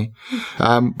so funny.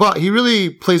 But he really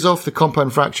plays off the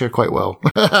compound fracture quite well.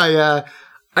 Yeah.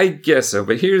 I guess so,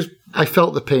 but I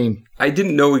felt the pain. I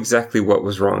didn't know exactly what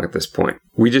was wrong at this point.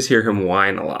 We just hear him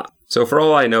whine a lot. So for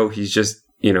all I know, he's just,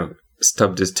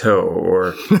 stubbed his toe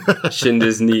or shinned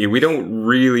his knee. We don't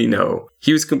really know.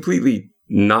 He was completely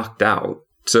knocked out.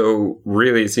 So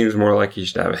really, it seems more like he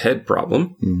should have a head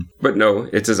problem. But no,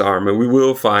 it's his arm. And we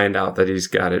will find out that he's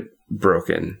got it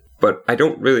broken. But I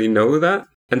don't really know that.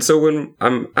 And so when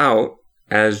I'm out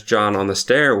as John on the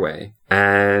stairway,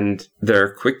 and there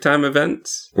are QuickTime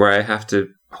events where I have to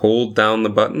hold down the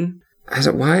button, I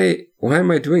said, why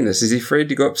am I doing this? Is he afraid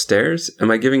to go upstairs? Am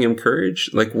I giving him courage?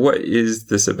 Like, what is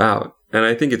this about? And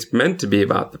I think it's meant to be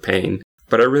about the pain.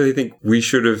 But I really think we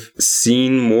should have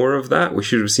seen more of that. We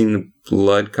should have seen the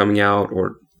blood coming out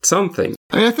or something.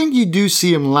 I mean, I think you do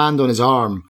see him land on his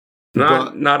arm.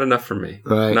 Not enough for me.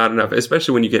 Right. Not enough,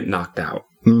 especially when you get knocked out.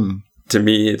 To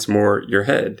me, it's more your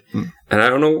head. And I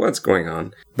don't know what's going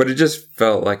on. But it just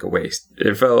felt like a waste.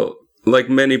 It felt like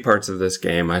many parts of this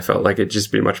game. I felt like it'd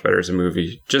just be much better as a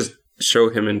movie. Just show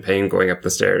him in pain going up the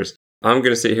stairs. I'm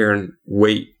going to sit here and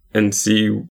wait and see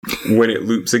when it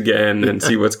loops again and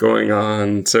see what's going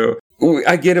on. So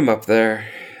I get him up there,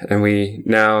 and we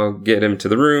now get him to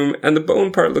the room, and the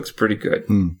bone part looks pretty good.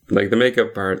 Like, the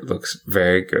makeup part looks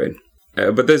very good.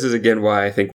 But this is, again, why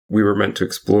I think we were meant to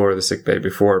explore the sickbay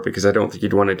before, because I don't think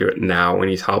you'd want to do it now when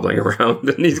he's hobbling around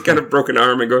and he's got a broken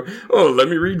arm and going, oh, let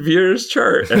me read Vier's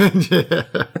chart.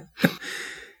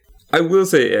 I will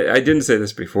say, I didn't say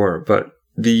this before, but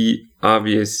the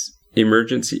obvious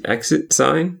emergency exit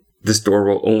sign, this door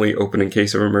will only open in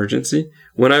case of emergency.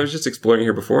 When I was just exploring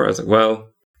here before, I was like, well,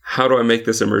 how do I make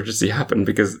this emergency happen?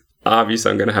 Because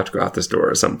obviously I'm going to have to go out this door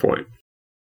at some point.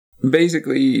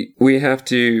 Basically, we have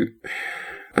to...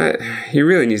 he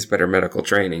really needs better medical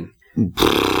training.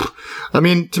 I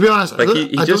mean, to be honest, like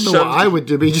I don't know what I would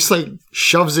do, but he just like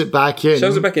shoves it back in.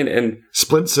 Shoves it back in and...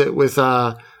 splints it with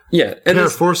a pair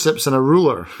of forceps and a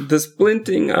ruler. The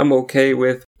splinting I'm okay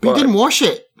with. But he didn't wash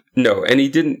it. No, and he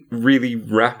didn't really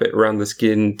wrap it around the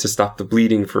skin to stop the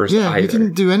bleeding first either. Yeah, he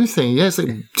didn't do anything. Yeah, it's like,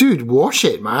 dude, wash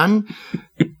it, man.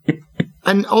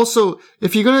 And also,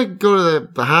 if you're going to go to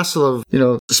the hassle of,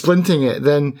 splinting it,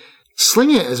 then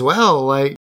sling it as well.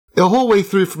 Like, the whole way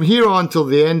through from here on till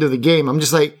the end of the game, I'm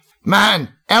just like, man,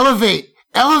 elevate.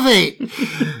 I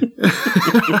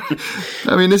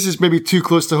mean, this is maybe too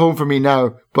close to home for me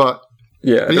now, but...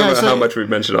 Yeah, I don't know how much we've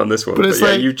mentioned on this one, but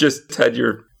yeah, you just had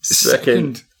your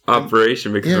second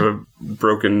operation because of a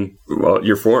broken,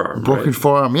 your forearm. Broken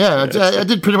forearm, yeah. I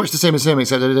did pretty much the same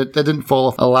except I didn't fall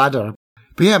off a ladder.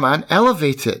 But yeah, man,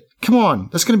 elevate it. Come on,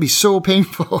 that's going to be so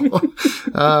painful.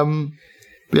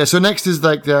 Yeah, so next is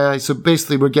like so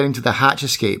basically we're getting to the hatch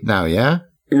escape now, yeah?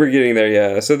 We're getting there,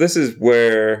 yeah. So this is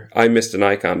where I missed an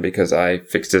icon because I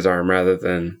fixed his arm rather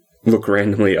than look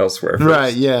randomly elsewhere first.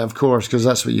 Right, yeah, of course, because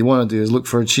that's what you want to do, is look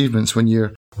for achievements when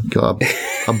you're got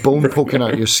a bone poking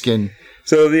out your skin.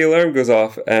 So the alarm goes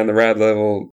off and the rad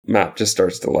level map just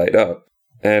starts to light up.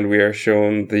 And we are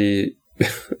shown the...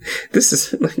 This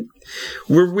is like...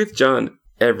 We're with John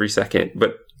every second,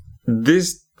 but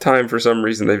this time, for some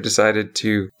reason, they've decided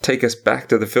to take us back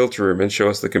to the filter room and show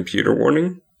us the computer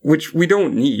warning, which we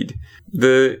don't need.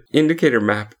 The indicator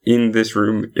map in this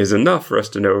room is enough for us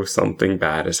to know something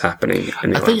bad is happening.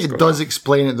 I think it does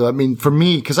explain it, though. I mean, for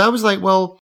me, because I was like,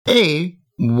 well,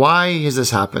 why has this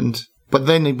happened? But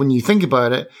then when you think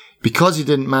about it, because he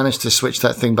didn't manage to switch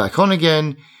that thing back on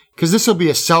again, because this will be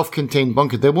a self-contained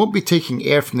bunker, they won't be taking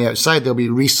air from the outside. They'll be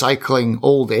recycling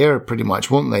old air pretty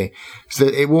much, won't they? So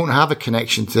it won't have a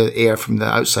connection to air from the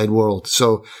outside world.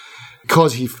 So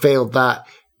because he failed that,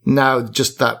 now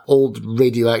just that old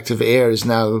radioactive air is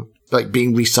now like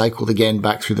being recycled again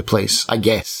back through the place, I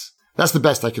guess. That's the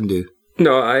best I can do.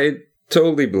 No, I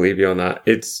totally believe you on that.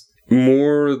 It's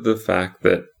more the fact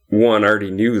that one,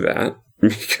 already knew that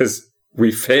because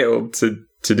we failed to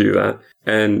do that.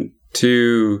 And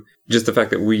two, just the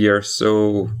fact that we are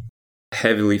so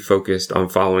heavily focused on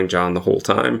following John the whole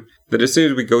time that as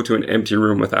soon as we go to an empty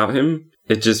room without him,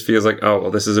 it just feels like, oh,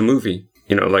 well, this is a movie.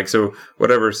 So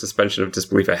whatever suspension of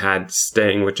disbelief I had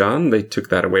staying with John, they took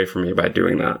that away from me by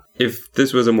doing that. If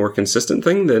this was a more consistent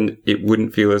thing, then it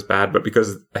wouldn't feel as bad. But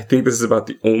because I think this is about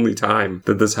the only time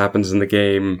that this happens in the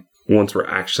game once we're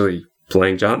actually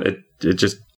playing John, it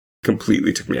just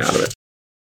completely took me out of it.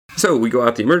 So we go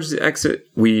out the emergency exit.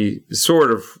 We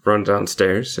sort of run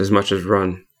downstairs as much as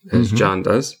run as John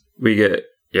does. We get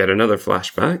yet another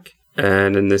flashback.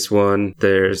 And in this one,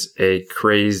 there's a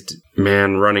crazed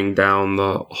man running down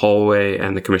the hallway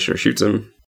and the commissioner shoots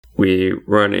him. We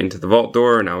run into the vault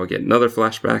door. And now we get another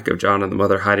flashback of John and the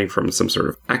mother hiding from some sort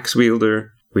of axe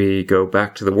wielder. We go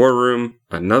back to the war room.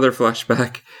 Another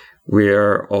flashback. We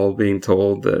are all being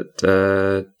told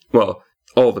that,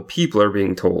 all the people are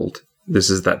being told this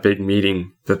is that big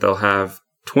meeting that they'll have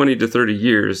 20 to 30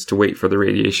 years to wait for the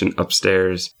radiation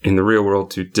upstairs in the real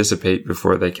world to dissipate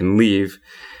before they can leave.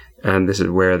 And this is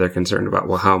where they're concerned about,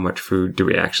 well, how much food do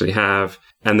we actually have?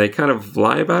 And they kind of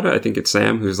lie about it. I think it's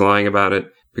Sam who's lying about it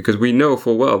because we know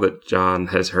full well that John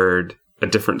has heard a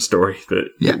different story that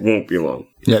it won't be long.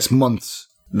 Yeah, it's months.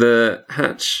 The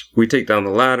hatch, we take down the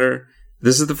ladder.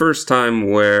 This is the first time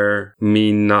where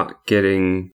me not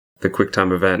getting the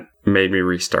QuickTime event made me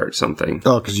restart something.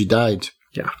 Oh, because you died.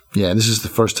 Yeah. Yeah, this is the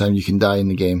first time you can die in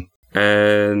the game.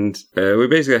 And we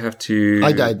basically have to...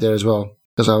 I died there as well.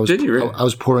 Because I was, Did you really? I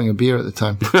was pouring a beer at the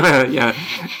time. Yeah,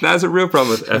 that's a real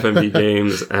problem with FMV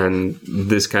games and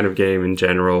this kind of game in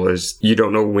general is you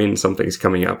don't know when something's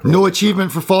coming up. No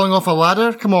achievement for falling off a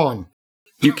ladder? Come on.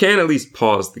 You can at least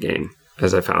pause the game,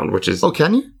 as I found, which is... Oh,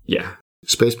 can you? Yeah.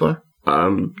 Spacebar?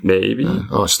 Maybe.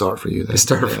 Start for you then.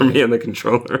 Start for me on the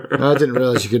controller. I didn't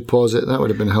realize you could pause it. That would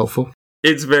have been helpful.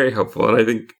 It's very helpful, and I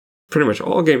think pretty much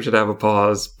all games should have a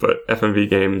pause, but FMV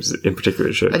games in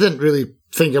particular should. I didn't really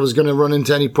think I was going to run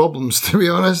into any problems, to be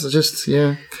honest. This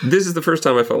is the first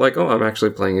time I felt like, oh, I'm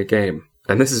actually playing a game.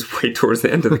 And this is way towards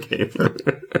the end of the game.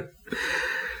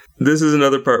 This is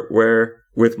another part where,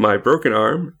 with my broken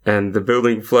arm and the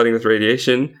building flooding with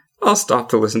radiation, I'll stop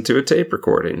to listen to a tape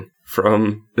recording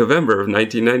from November of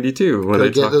 1992 when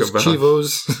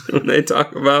they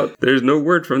talk about there's no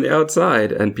word from the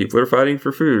outside and people are fighting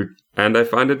for food and I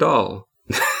find a doll.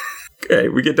 Okay,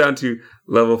 we get down to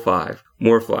level 5.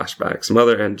 More flashbacks.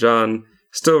 Mother and John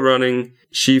still running.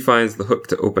 She finds the hook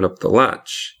to open up the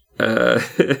latch.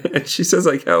 And she says,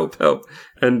 like, help.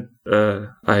 And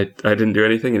I didn't do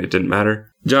anything and it didn't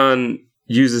matter. John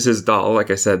uses his doll,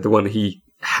 like I said, the one he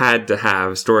had to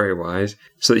have story-wise,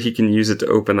 so that he can use it to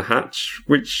open the hatch,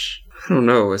 which, I don't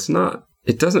know,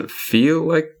 it doesn't feel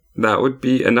like that would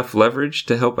be enough leverage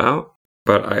to help out.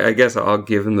 But I guess I'll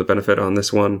give him the benefit on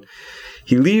this one.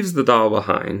 He leaves the doll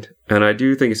behind, and I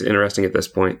do think it's interesting at this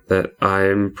point that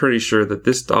I'm pretty sure that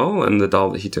this doll and the doll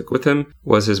that he took with him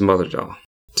was his mother doll.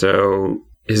 So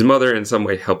his mother in some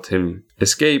way helped him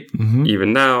escape,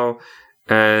 even now,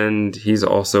 and he's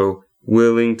also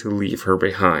willing to leave her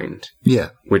behind. Yeah.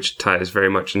 Which ties very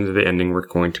much into the ending we're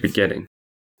going to be getting.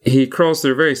 He crawls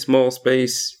through a very small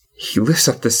space. He lifts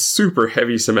up this super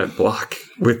heavy cement block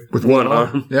with one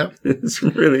arm. Yeah. It's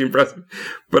really impressive.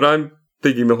 But I'm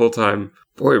thinking the whole time,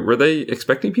 boy, were they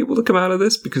expecting people to come out of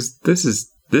this? Because this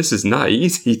is not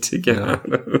easy to get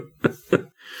out of.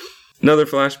 Another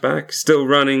flashback, still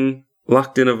running,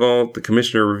 locked in a vault. The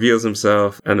commissioner reveals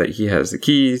himself and that he has the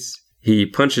keys. He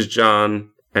punches John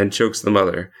and chokes the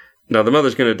mother. Now, the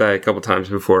mother's going to die a couple times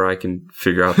before I can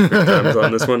figure out the times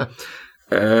on this one.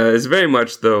 It's very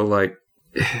much, though, like,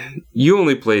 you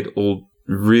only played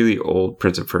really old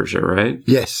Prince of Persia, right?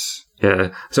 Yes.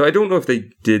 Yeah. So I don't know if they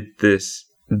did this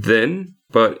then,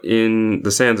 but in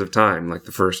The Sands of Time, like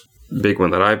the first big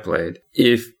one that I played,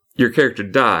 if your character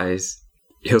dies,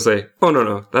 he'll say, oh,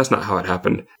 no, that's not how it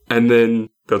happened. And then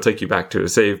they'll take you back to a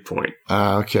save point.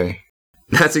 Okay.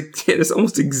 It's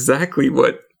almost exactly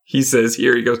what he says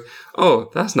here. He goes, oh,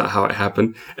 that's not how it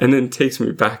happened. And then takes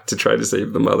me back to try to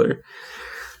save the mother.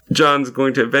 John's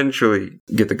going to eventually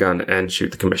get the gun and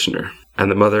shoot the commissioner.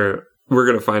 And the mother, we're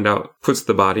going to find out, puts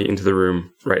the body into the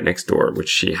room right next door, which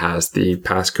she has the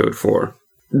passcode for.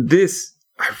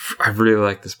 I really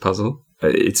like this puzzle.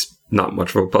 It's not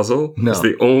much of a puzzle. No. It's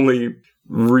the only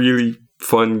really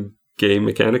fun game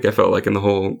mechanic I felt like in the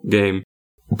whole game.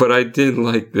 But I did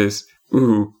like this.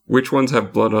 Ooh, which ones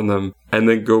have blood on them? And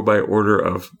then go by order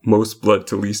of most blood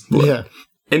to least blood. Yeah.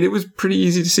 And it was pretty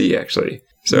easy to see, actually.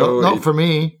 So not for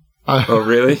me. Oh,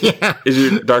 really? Yeah. Is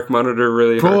your dark monitor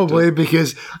really Probably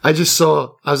because I was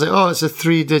like, oh, it's a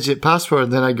 3-digit password.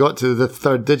 And then I got to the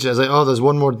third digit. I was like, oh, there's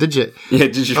one more digit. Yeah,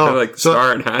 did you try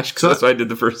star and hash? Because that's what I did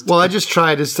the first time. Well, I just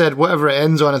tried instead, whatever it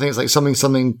ends on, I think it's like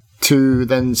something 2,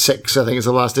 then 6, I think is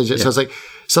the last digit. Yeah. So it's like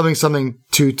something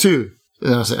 2 2.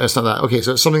 No, it's not that. Okay,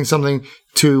 so it's something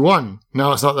 2 1.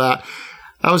 No, it's not that.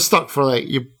 I was stuck for like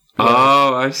you.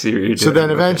 Oh, I see what you're doing. So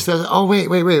then eventually,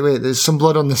 wait. There's some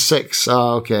blood on the 6.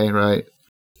 Oh, okay, right.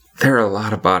 There are a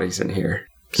lot of bodies in here.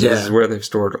 So this is where they've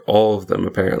stored all of them,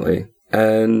 apparently.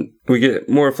 And we get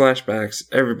more flashbacks.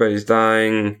 Everybody's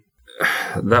dying.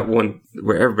 That one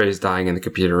where everybody's dying in the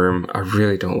computer room, I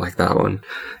really don't like that one.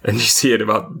 And you see it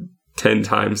about 10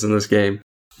 times in this game.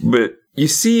 But you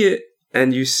see it,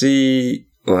 and you see,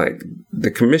 like,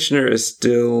 the commissioner is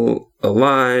still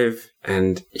alive,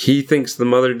 and he thinks the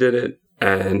mother did it.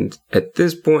 And at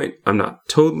this point, I'm not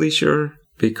totally sure,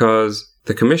 because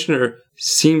the commissioner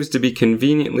seems to be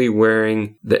conveniently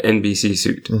wearing the NBC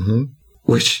suit,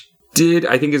 which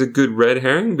I think is a good red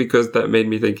herring, because that made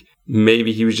me think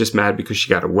maybe he was just mad because she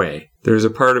got away. There's a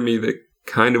part of me that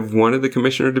kind of wanted the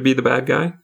commissioner to be the bad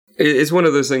guy. It's one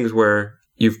of those things where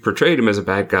you've portrayed him as a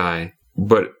bad guy,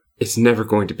 but it's never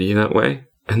going to be that way.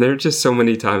 And there are just so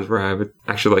many times where I would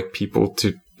actually like people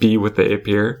to be what they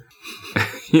appear.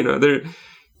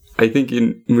 I think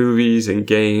in movies and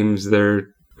games, there,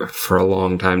 for a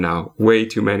long time now, way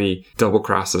too many double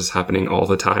crosses happening all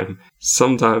the time.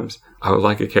 Sometimes I would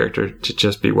like a character to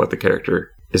just be what the character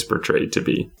is portrayed to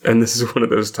be. And this is one of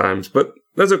those times. But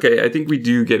that's okay. I think we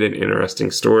do get an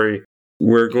interesting story.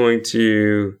 We're going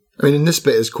to... I mean, in this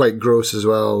bit is quite gross as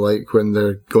well, like when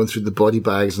they're going through the body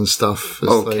bags and stuff.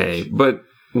 Okay, but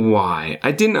why?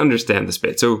 I didn't understand this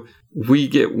bit. So we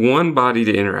get one body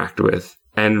to interact with,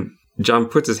 and John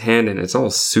puts his hand in. It's all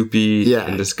soupy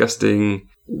and disgusting.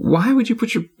 Why would you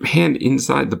put your hand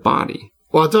inside the body?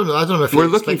 Well, I don't know if we're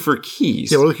looking for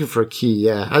keys. Yeah, we're looking for a key.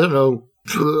 Yeah, I don't know.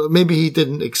 Maybe he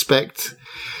didn't expect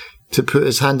to put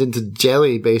his hand into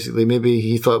jelly, basically. Maybe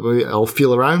he thought, maybe I'll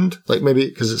feel around, like maybe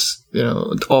because it's,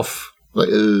 off, like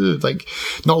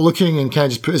not looking, and kind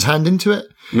of just put his hand into it.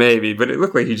 Maybe, but it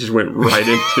looked like he just went right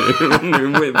into it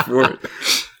and went for it.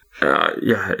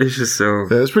 Yeah, it's just so...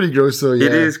 Yeah, it's pretty gross, though, yeah.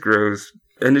 It is gross.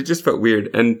 And it just felt weird.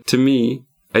 And to me,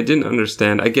 I didn't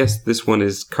understand. I guess this one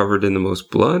is covered in the most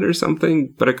blood or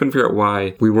something, but I couldn't figure out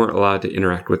why we weren't allowed to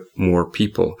interact with more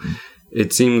people.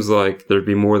 It seems like there'd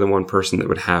be more than one person that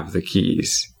would have the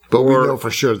keys. But we know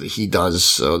for sure that he does,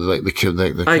 so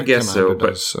the I guess so, but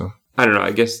does, so. I don't know.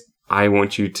 I guess I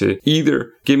want you to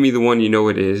either give me the one you know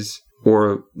it is,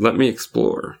 or let me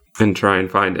explore and try and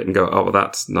find it and go, oh, well,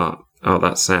 that's not... Oh,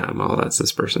 that's Sam. Oh, that's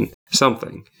this person.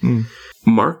 Something.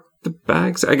 Mark the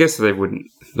bags? I guess they wouldn't.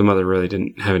 The mother really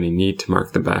didn't have any need to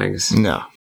mark the bags. No.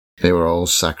 They were all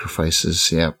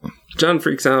sacrifices, yeah. John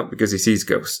freaks out because he sees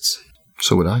ghosts.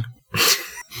 So would I.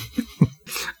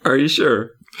 Are you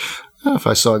sure? If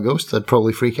I saw a ghost, I'd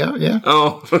probably freak out, yeah.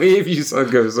 Oh, if you saw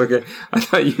ghosts, okay. I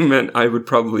thought you meant I would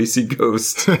probably see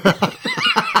ghosts.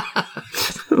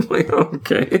 I'm like,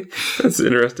 okay, that's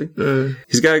interesting.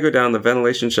 He's got to go down the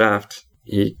ventilation shaft.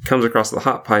 He comes across the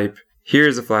hot pipe.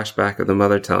 Here's a flashback of the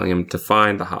mother telling him to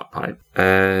find the hot pipe.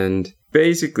 And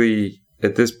basically,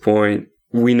 at this point,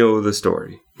 we know the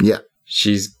story. Yeah.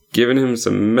 She's given him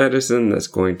some medicine that's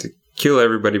going to kill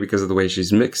everybody because of the way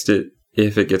she's mixed it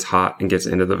if it gets hot and gets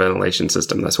into the ventilation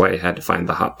system. That's why he had to find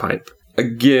the hot pipe.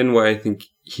 Again, why I think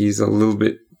he's a little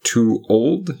bit too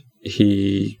old.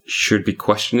 He should be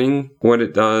questioning what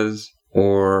it does,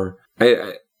 or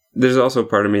there's also a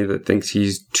part of me that thinks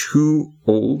he's too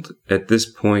old at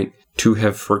this point to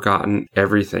have forgotten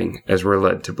everything, as we're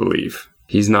led to believe.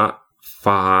 He's not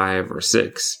 5 or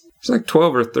 6. He's like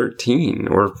 12 or 13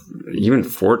 or even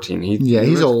 14.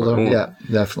 He's older. Yeah,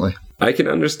 definitely. I can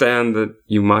understand that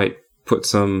you might put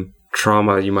some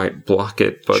trauma, you might block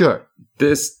it, but sure.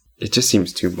 It just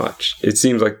seems too much. It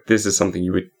seems like this is something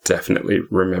you would definitely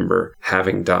remember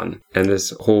having done. And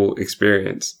this whole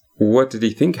experience, what did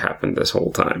he think happened this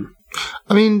whole time?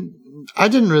 I mean, I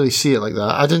didn't really see it like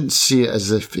that. I didn't see it as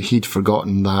if he'd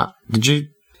forgotten that. Did you?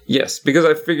 Yes, because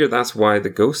I figured that's why the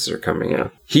ghosts are coming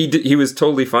out. He was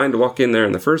totally fine to walk in there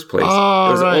in the first place. Oh,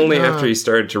 it was only after he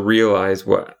started to realize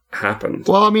what happened.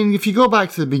 Well, I mean, if you go back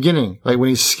to the beginning, like when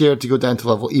he's scared to go down to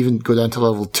level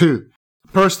 2,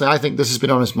 personally, I think this has been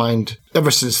on his mind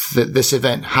ever since this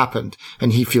event happened,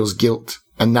 and he feels guilt,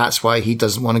 and that's why he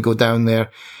doesn't want to go down there.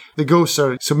 The ghosts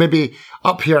are, so maybe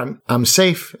up here I'm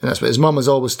safe, and that's what his mum has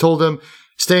always told him.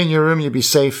 Stay in your room, you'll be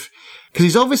safe. Because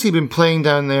he's obviously been playing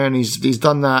down there, and he's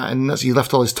done that, and he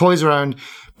left all his toys around,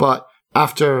 but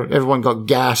after everyone got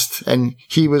gassed, and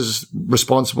he was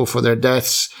responsible for their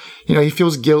deaths, he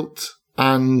feels guilt,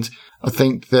 and I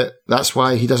think that's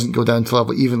why he doesn't go down to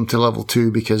level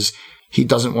 2, because he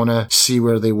doesn't want to see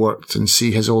where they worked and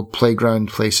see his old playground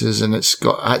places, and it's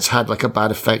had like a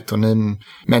bad effect on him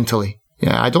mentally.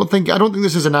 Yeah, I don't think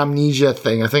this is an amnesia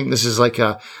thing. I think this is like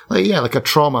a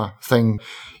trauma thing.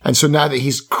 And so now that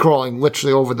he's crawling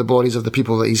literally over the bodies of the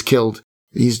people that he's killed,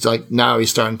 he's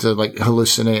starting to like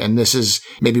hallucinate, and this is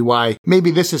maybe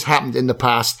this has happened in the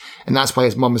past, and that's why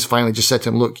his mum has finally just said to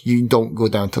him, look, you don't go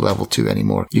down to level 2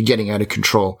 anymore. You're getting out of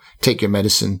control. Take your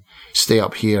medicine. Stay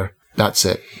up here. That's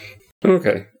it.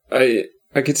 Okay.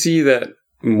 I could see that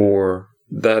more.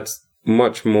 That's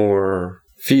much more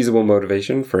feasible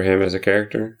motivation for him as a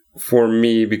character. For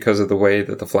me, because of the way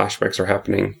that the flashbacks are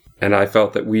happening, and I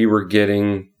felt that we were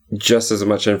getting just as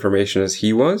much information as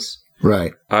he was.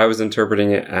 Right. I was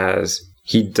interpreting it as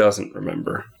he doesn't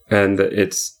remember, and that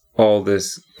it's all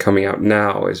this coming out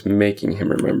now is making him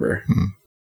remember.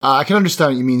 I can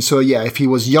understand what you mean. So yeah, if he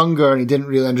was younger and he didn't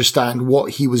really understand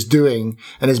what he was doing,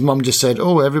 and his mum just said,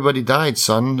 "Oh, everybody died,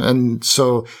 son," and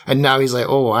now he's like,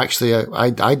 "Oh, actually,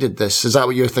 I did this." Is that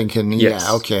what you're thinking? Yes.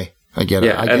 Yeah. Okay, I get it.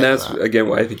 Yeah, and that's again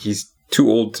why I think he's too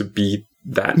old to be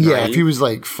that. Yeah, naive. if he was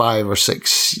like 5 or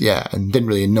 6, yeah, and didn't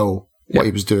really know what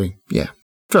he was doing. Yeah,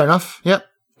 fair enough. Yep.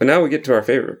 But now we get to our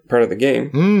favorite part of the game,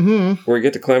 where we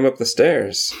get to climb up the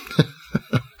stairs.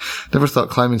 Never thought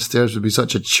climbing stairs would be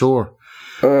such a chore.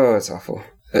 Oh, it's awful.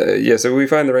 So we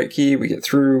find the right key, we get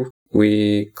through,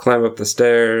 we climb up the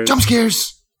stairs. Jump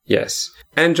scares! Yes.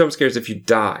 And jump scares if you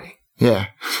die. Yeah.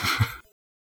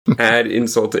 Add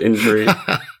insult to injury.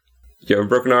 You have a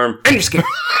broken arm, and you're scared.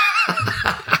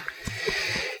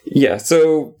 Yeah,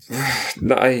 so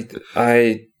I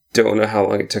don't know how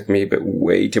long it took me, but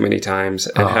way too many times.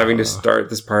 And having to start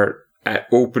this part at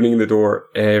opening the door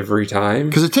every time.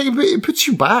 Because it puts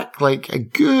you back like a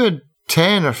good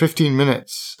 10 or 15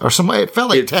 minutes or something. It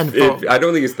felt like 10. I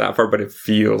don't think it's that far, but it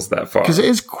feels that far. Because it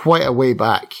is quite a way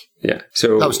back. Yeah.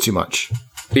 So that was too much.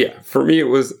 Yeah. For me, it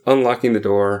was unlocking the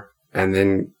door and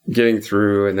then getting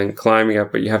through and then climbing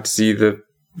up, but you have to see the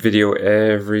video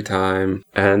every time.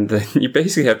 And then you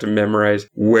basically have to memorize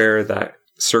where that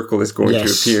circle is going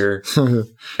to appear.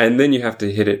 And then you have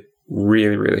to hit it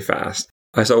really, really fast.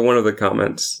 I saw one of the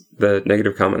comments, the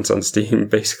negative comments on Steam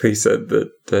basically said that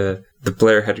the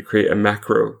player had to create a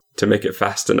macro to make it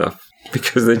fast enough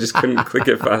because they just couldn't click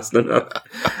it fast enough.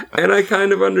 And I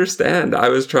kind of understand. I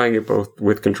was trying it both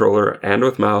with controller and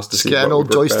with mouse to see get what an old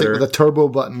would work joystick better. with a turbo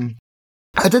button.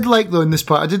 I did like, though, in this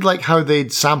part, I did like how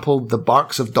they'd sampled the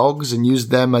barks of dogs and used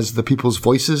them as the people's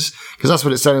voices, because that's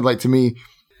what it sounded like to me.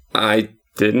 I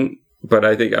didn't, but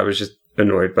I think I was just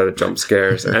annoyed by the jump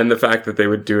scares and the fact that they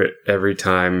would do it every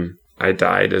time I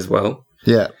died as well.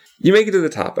 Yeah. You make it to the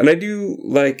top, and I do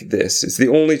like this. It's the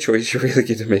only choice you really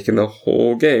get to make in the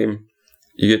whole game.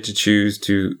 You get to choose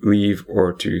to leave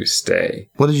or to stay.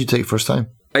 What did you take first time?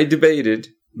 I debated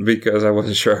because I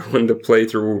wasn't sure I wanted to play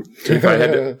through. If I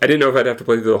didn't know if I'd have to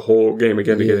play through the whole game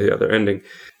again to get the other ending.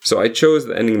 So I chose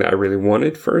the ending that I really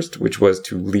wanted first, which was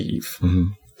to leave.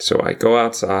 Mm-hmm. So I go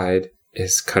outside.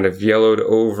 It's kind of yellowed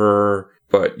over,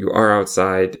 but you are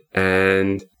outside,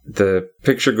 and the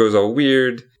picture goes all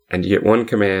weird, and you get one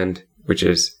command, which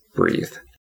is breathe.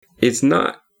 It's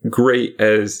not great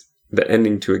as the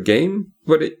ending to a game,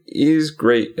 but it is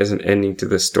great as an ending to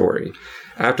the story.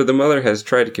 After the mother has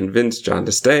tried to convince John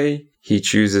to stay, he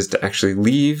chooses to actually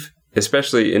leave,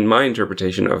 especially in my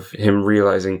interpretation of him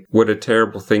realizing what a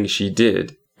terrible thing she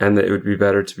did, and that it would be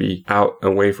better to be out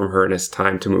away from her and it's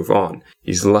time to move on.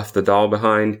 He's left the doll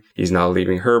behind, he's now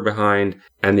leaving her behind,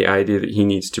 and the idea that he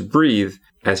needs to breathe,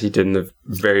 as he did in the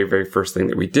very, very first thing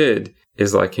that we did,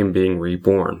 is like him being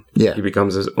reborn. Yeah. He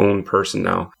becomes his own person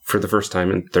now for the first time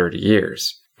in 30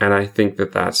 years. And I think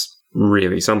that that's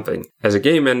really something. As a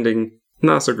game ending,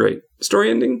 not so great. Story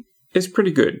ending is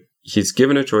pretty good. He's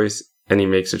given a choice, and he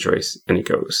makes a choice, and he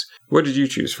goes. What did you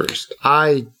choose first?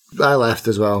 I left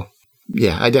as well.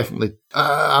 Yeah, I definitely...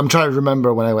 I'm trying to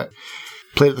remember when I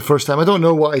played it the first time. I don't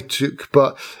know what I took,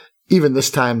 but even this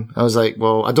time, I was like,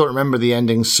 well, I don't remember the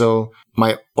endings, so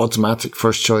my automatic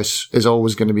first choice is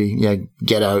always going to be,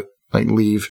 get out,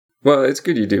 leave. Well, it's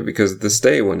good you do, because the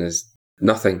stay one is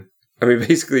nothing. I mean,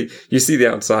 basically, you see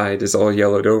the outside is all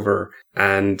yellowed over,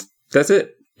 and that's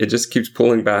it. It just keeps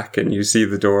pulling back, and you see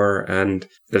the door, and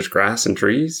there's grass and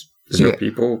trees. There's no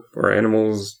people or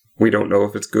animals. We don't know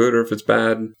if it's good or if it's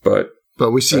bad, but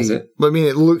we see. That's it. I mean,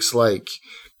 it looks like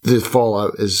the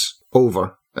fallout is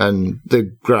over, and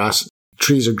the grass,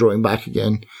 trees are growing back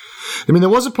again. I mean, there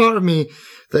was a part of me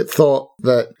that thought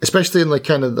that, especially in like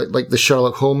the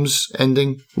Sherlock Holmes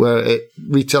ending, where it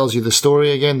retells you the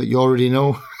story again that you already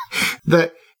know,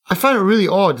 that I found it really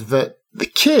odd that the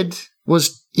kid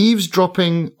was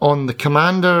eavesdropping on the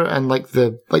commander and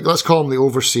let's call him the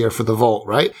overseer for the vault,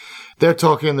 right? They're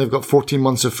talking, they've got 14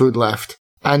 months of food left.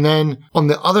 And then on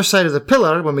the other side of the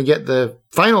pillar, when we get the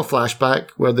final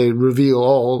flashback where they reveal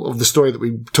all of the story that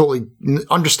we totally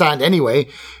understand anyway,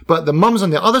 but the mum's on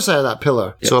the other side of that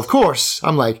pillar. Yes. So of course,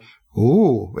 I'm like,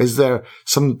 ooh, is there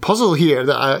some puzzle here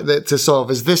that to solve?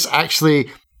 Is this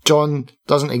actually John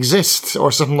doesn't exist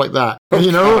or something like that?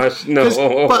 You know? Gosh,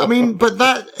 no. But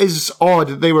that is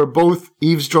odd. They were both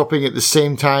eavesdropping at the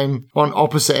same time on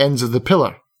opposite ends of the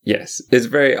pillar. Yes, it's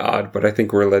very odd, but I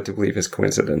think we're led to believe it's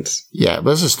coincidence. Yeah,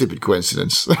 but it's a stupid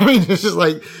coincidence. I mean, it's just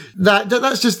like,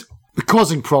 that's just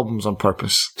causing problems on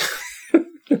purpose.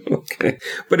 Okay.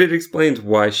 But it explains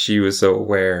why she was so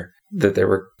aware that they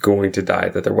were going to die,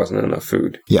 that there wasn't enough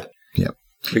food. Yeah.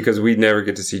 Because we never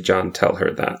get to see John tell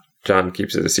her that. John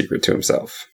keeps it a secret to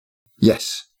himself.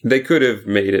 Yes. They could have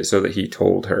made it so that he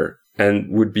told her,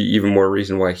 and would be even more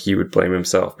reason why he would blame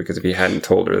himself, because if he hadn't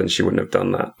told her, then she wouldn't have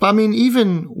done that. But I mean,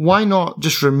 even, why not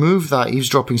just remove that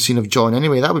eavesdropping scene of John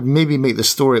anyway? That would maybe make the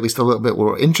story at least a little bit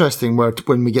more interesting, where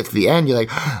when we get to the end, you're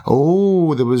like,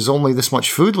 oh, there was only this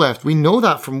much food left. We know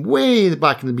that from way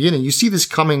back in the beginning. You see this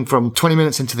coming from 20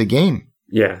 minutes into the game.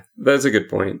 Yeah, that's a good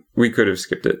point. We could have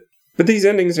skipped it. But these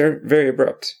endings are very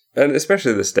abrupt, and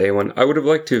especially the stay one. I would have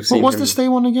liked to have seen What was the stay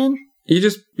one again?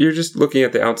 You're just looking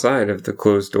at the outside of the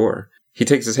closed door. He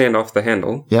takes his hand off the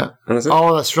handle. Yeah. And that's it.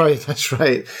 Oh, that's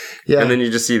right. Yeah. And then you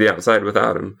just see the outside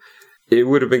without him. It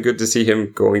would have been good to see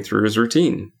him going through his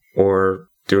routine or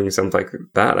doing something like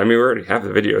that. I mean, we already have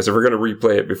the videos. If we're going to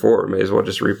replay it before, we may as well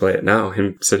just replay it now,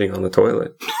 him sitting on the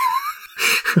toilet.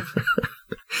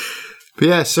 But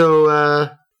yeah, so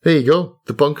there you go,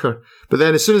 the bunker. But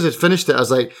then as soon as I'd finished it, I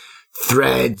was like,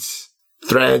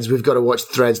 Threads, we've got to watch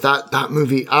Threads. That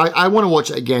movie, I want to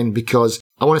watch it again because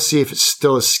I want to see if it's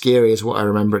still as scary as what I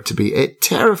remember it to be. It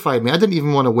terrified me. I didn't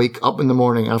even want to wake up in the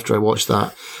morning after I watched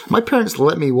that. My parents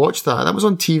let me watch that. That was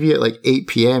on TV at like 8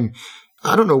 p.m.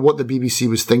 I don't know what the BBC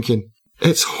was thinking.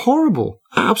 It's horrible.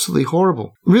 Absolutely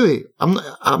horrible. Really.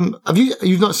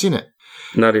 You've not seen it?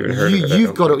 Not even heard of it.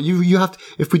 You've got to, you have to,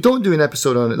 if we don't do an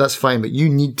episode on it, that's fine, but you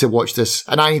need to watch this,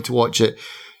 and I need to watch it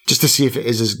just to see if it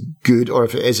is as good or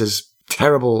if it is as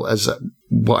terrible as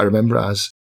what I remember it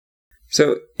as.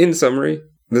 So, in summary,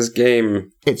 this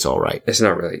game... It's all right. It's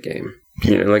not really a game.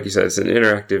 Like you said, it's an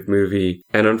interactive movie,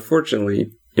 and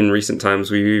unfortunately, in recent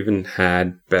times, we've even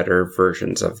had better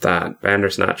versions of that.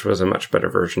 Bandersnatch was a much better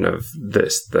version of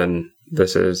this than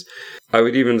this is. I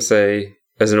would even say,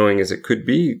 as annoying as it could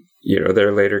be,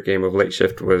 their later game of Late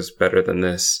Shift was better than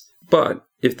this. But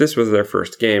if this was their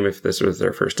first game, if this was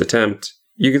their first attempt,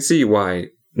 you can see why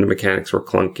the mechanics were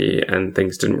clunky and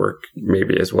things didn't work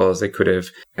maybe as well as they could have.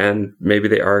 And maybe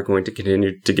they are going to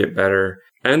continue to get better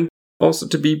and also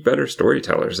to be better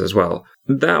storytellers as well.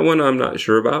 That one I'm not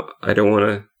sure about. I don't want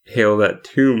to hail that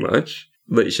too much.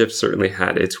 Late Shift certainly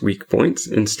had its weak points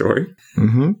in story.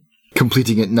 Mm-hmm.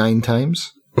 Completing it 9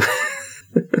 times.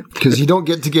 Because you don't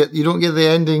get the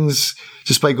endings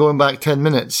just by going back 10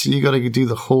 minutes. You got to do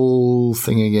the whole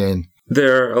thing again.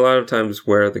 There are a lot of times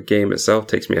where the game itself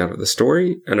takes me out of the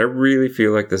story, and I really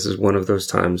feel like this is one of those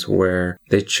times where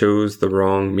they chose the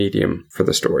wrong medium for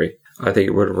the story. I think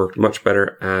it would have worked much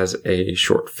better as a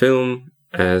short film,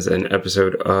 as an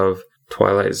episode of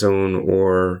Twilight Zone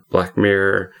or Black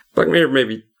Mirror. Black Mirror,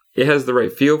 maybe it has the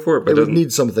right feel for it, but it would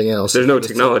need something else. There's no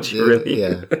technology, really.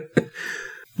 Yeah.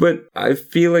 But I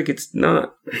feel like it's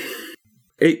not...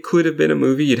 It could have been a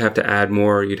movie. You'd have to add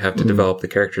more. You'd have to develop the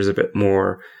characters a bit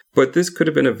more. But this could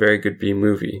have been a very good B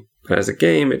movie. But as a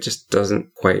game, it just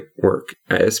doesn't quite work.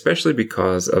 Especially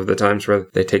because of the times where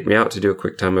they take me out to do a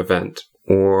quick time event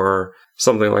or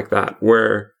something like that.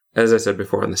 Where, as I said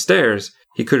before on the stairs,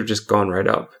 he could have just gone right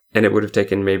up. And it would have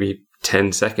taken maybe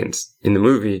 10 seconds in the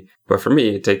movie. But for me,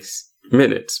 it takes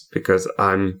minutes because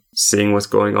I'm seeing what's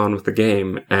going on with the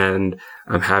game and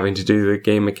I'm having to do the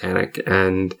game mechanic,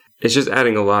 and it's just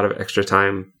adding a lot of extra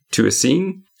time to a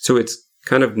scene. So it's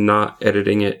kind of not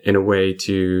editing it in a way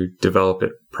to develop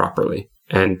it properly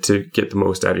and to get the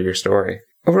most out of your story.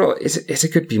 Overall, it's a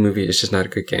good B movie. It's just not a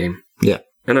good game. Yeah.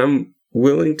 And I'm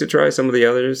willing to try some of the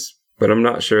others, but I'm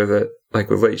not sure that, like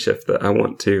with Late Shift, that I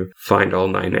want to find all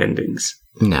 9 endings.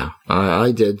 No,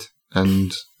 I did.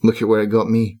 And look at where it got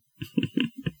me.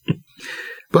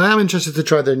 But I am interested to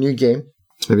try their new game.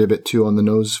 It's maybe a bit too on the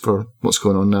nose for what's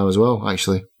going on now as well,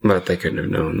 actually. But they couldn't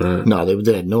have known that. No,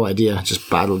 they had no idea. Just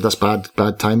that's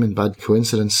bad timing, bad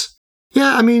coincidence.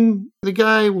 Yeah, I mean, the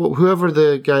guy, whoever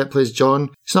the guy that plays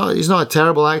John, he's not a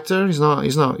terrible actor. He's not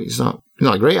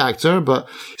a great actor, but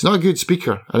he's not a good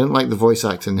speaker. I didn't like the voice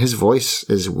acting. His voice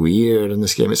is weird in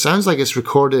this game. It sounds like it's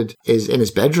recorded in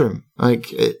his bedroom.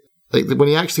 Like when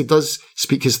he actually does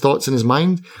speak his thoughts in his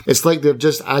mind, it's like they've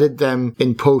just added them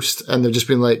in post and they've just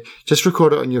been like, just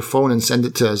record it on your phone and send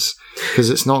it to us because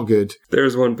it's not good.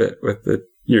 There's one bit with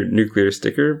your nuclear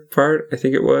sticker part, I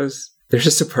think it was. There's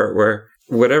just a part where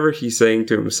whatever he's saying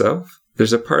to himself,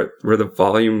 there's a part where the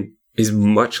volume is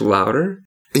much louder.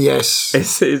 Yes.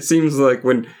 It seems like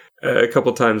when a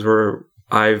couple times where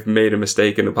I've made a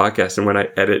mistake in the podcast, and when I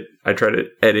edit, I try to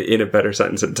edit in a better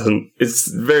sentence. It's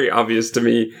very obvious to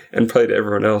me and probably to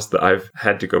everyone else that I've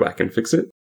had to go back and fix it.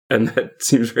 And that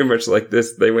seems very much like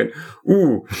this. They went,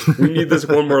 ooh, we need this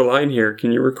one more line here.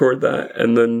 Can you record that?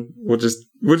 And then we'll just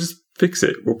fix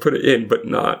it. We'll put it in, but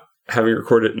not having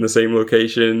recorded it in the same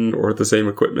location or the same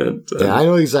equipment. Yeah, I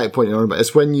know the exact point you're on about.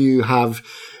 It's when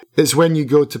you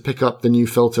go to pick up the new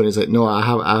filter and it's like, no,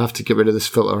 I have to get rid of this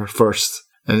filter first.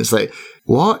 And it's like,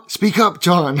 what? Speak up,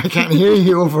 John. I can't hear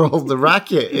you over all the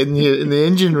racket in the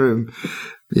engine room.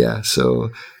 Yeah, so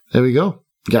there we go.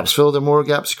 Gaps filled and more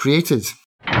gaps created.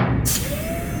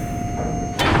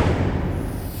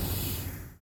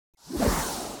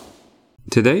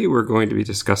 Today we're going to be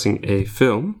discussing a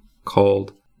film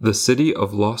called The City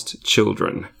of Lost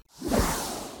Children.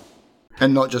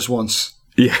 And not just once.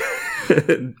 Yeah.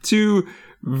 2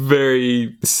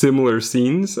 very similar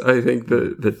scenes, I think,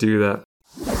 that do that.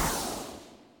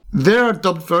 There are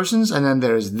dubbed versions, and then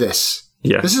there's this.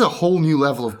 Yeah. This is a whole new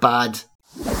level of bad.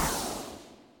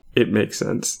 It makes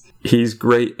sense. He's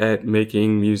great at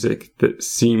making music that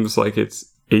seems like it's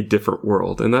a different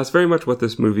world. And that's very much what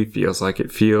this movie feels like.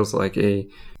 It feels like a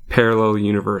parallel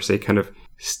universe, a kind of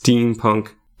steampunk,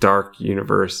 dark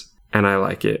universe. And I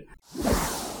like it.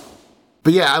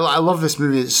 But yeah, I love this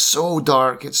movie. It's so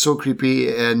dark. It's so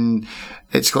creepy. And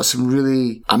it's got some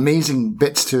really amazing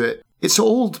bits to it. It's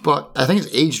old, but I think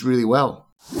it's aged really well.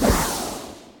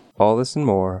 All this and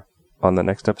more on the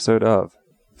next episode of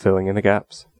Filling in the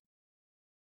Gaps.